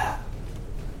here?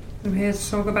 I'm here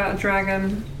to talk about a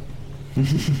dragon.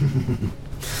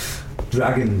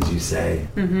 Dragons, you say?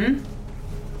 Mm-hmm.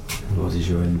 What is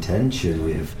your intention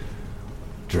with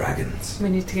dragons? We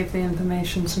need to give the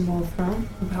information to Morthra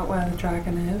about where the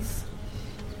dragon is.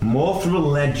 Morthra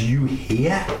led you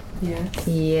here? Yes.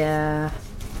 Yeah.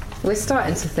 We're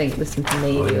starting to think this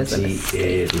maybe was a Pointy mistake.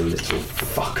 eared little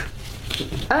fuck.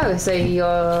 Oh, so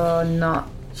you're not...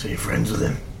 So you're friends with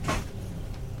him?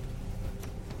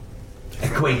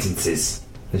 Acquaintances,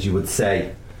 as you would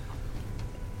say.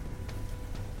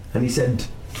 And he said,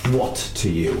 what to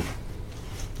you?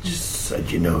 Just said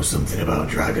you know something about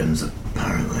dragons,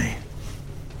 apparently.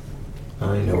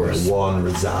 I know where one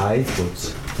resides, but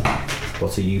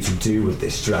what are you to do with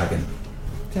this dragon?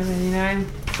 Don't really know.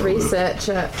 Research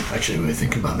it. Actually, we were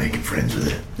thinking about making friends with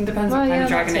it. It depends Well, what kind yeah, of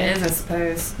dragon that's it is, I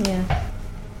suppose. Yeah.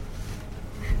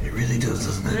 It really does,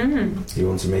 doesn't it? You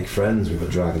want to make friends with a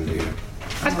dragon, do you?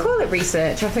 I'd call it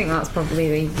research. I think that's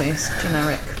probably the most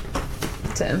generic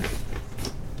term.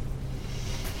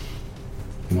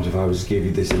 What if I was to give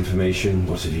you this information?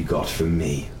 What have you got for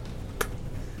me?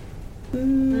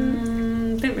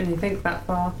 Didn't really think that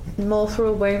far.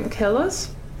 Morthra won't kill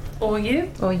us. Or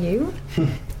you? Or you.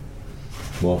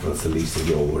 Morthra's the least of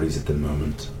your worries at the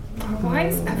moment. Why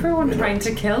is everyone trying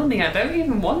to kill me? I don't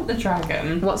even want the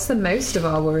dragon. What's the most of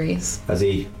our worries? As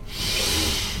he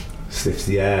sniffs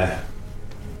the air,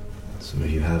 some of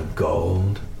you have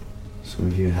gold, some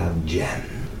of you have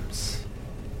gems.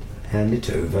 Hand it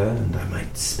over and I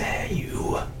might spare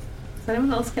you. Does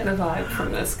anyone else get a vibe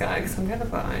from this guy? Because I'm getting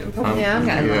a vibe. Yeah, I'm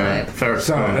getting Yeah, vibe. Ferret's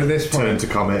So, gonna at this point- turn to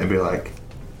Comet and be like,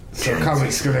 So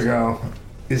Comic's going to go,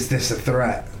 is this a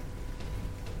threat?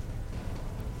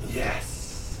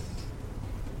 Yes.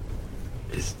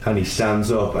 And he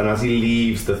stands up, and as he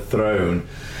leaves the throne,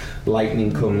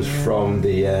 lightning comes from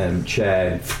the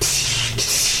chair,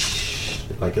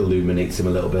 like illuminates him a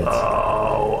little bit.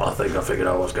 Oh, I think I figured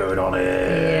out what's going on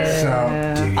here.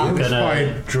 So, Do you I'm this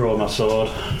gonna point- draw my sword.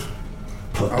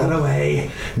 put that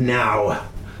away now?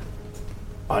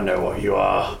 I know what you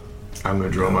are. I'm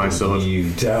going to draw my sword. You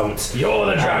don't. You're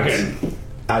the dragon.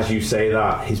 As you say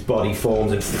that, his body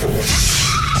forms and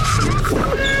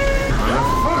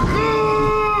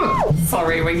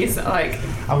Sorry, when you said, like,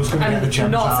 I was going to get the I'm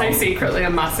gems not so out. secretly a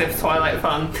massive Twilight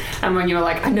fan. And when you were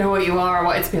like, I know what you are, I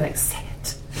wanted to be like, say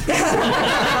it.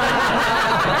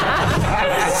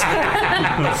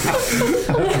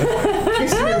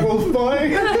 Kiss me, wolf boy.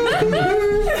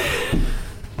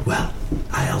 well,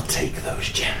 I'll take those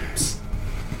gems.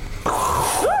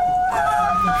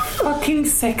 Fucking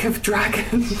sick of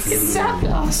dragons. Is that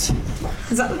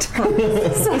it's kind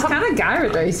of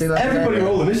Gyarados like Everybody that.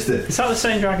 roll initiative. Is that the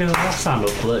same dragon as last time,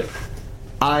 but blue?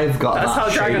 I've got That's that how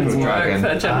dragons shade of work. dragon,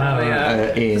 They're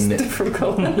generally in different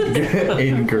colours.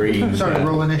 in green. Sorry,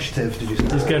 roll initiative, did you say?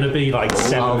 There's going to be like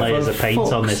 7 Oh, layers for of paint on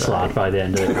fuck's this sake. lad by the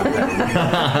end of the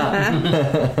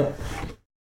campaign.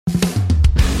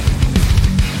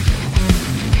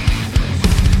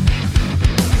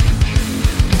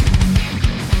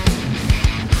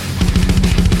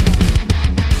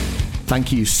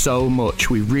 Thank you so much.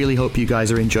 We really hope you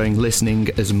guys are enjoying listening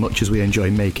as much as we enjoy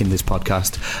making this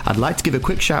podcast. I'd like to give a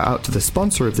quick shout out to the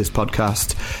sponsor of this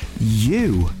podcast,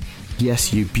 you.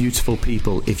 Yes, you beautiful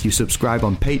people. If you subscribe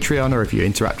on Patreon or if you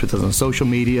interact with us on social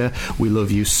media, we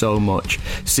love you so much.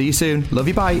 See you soon. Love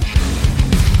you. Bye.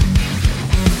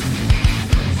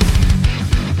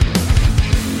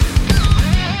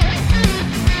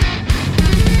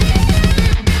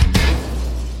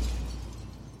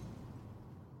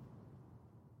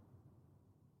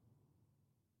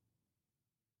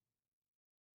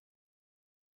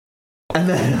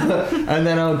 And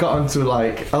then I got onto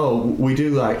like, oh, we do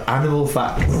like animal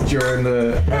facts during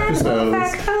the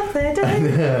episodes.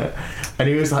 And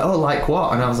he was like, oh, like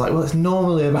what? And I was like, well, it's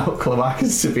normally about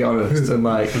cloacas, to be honest, and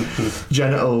like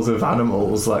genitals of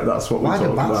animals. Like that's what we Why do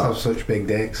talk bats about. have such big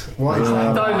dicks? What is I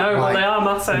that? don't know, but Like, they are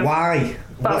massive. Why?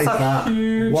 What Bats is have that?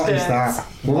 huge What is dicks. that?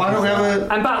 Well, why don't we have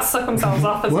a? And bats suck themselves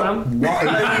off as well. What is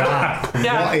that?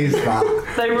 Yeah. What is that?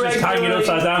 They Just hanging regularly-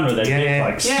 upside down with it. Yeah.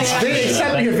 Like, Yeah. They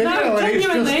sent me a video No, and it's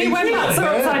just genuinely, when bats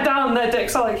are it's upside down, their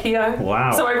dicks are like here.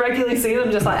 Wow. So I regularly see them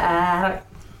just like,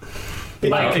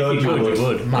 Like, if you could, you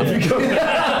would.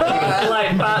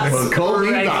 like bats Well, call me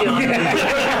that. regularly.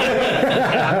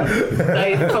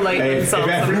 They collate If themselves.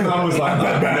 every man was like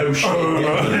that, no shit.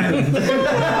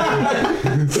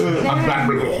 I'm back.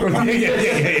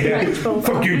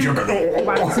 Fuck you,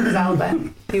 Wanks with his elbow.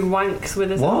 He wanks with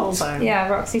his What? elbow. Yeah,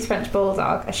 Roxy's French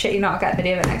bulldog. I shit you not, I'll get a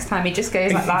video of it next time. He just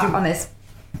goes like that on his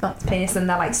penis, and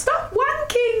they're like, "Stop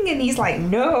wanking!" And he's like,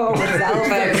 "No," with his elbow.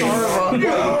 It's horrible.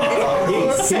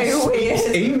 It's so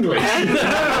weird. English.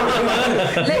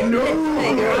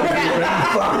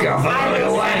 Fuck off.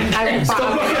 Stop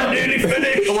looking at nearly finished.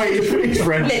 Oh, wait, you finished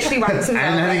French. Literally wanks his And I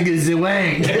elbow. think it's a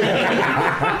wank.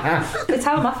 They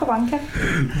tell him off a wanker.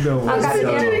 No, I'll get a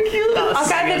video. I'll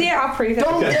get a video. I'll prove it.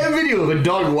 Don't get a video of a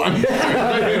dog wank.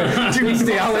 Jimmy,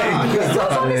 stay out. That's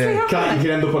honestly You can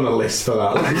end up on a list for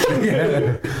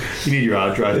that. You need your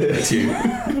hard drive too.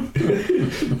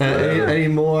 Any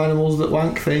more animals that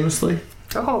wank famously?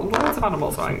 Oh, loads of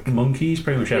animals wank. Monkeys,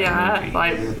 pretty much every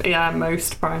monkey.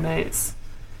 Most primates.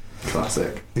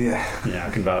 Classic. Yeah. Yeah, I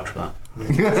can vouch for that.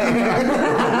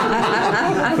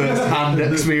 First hand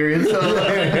experience.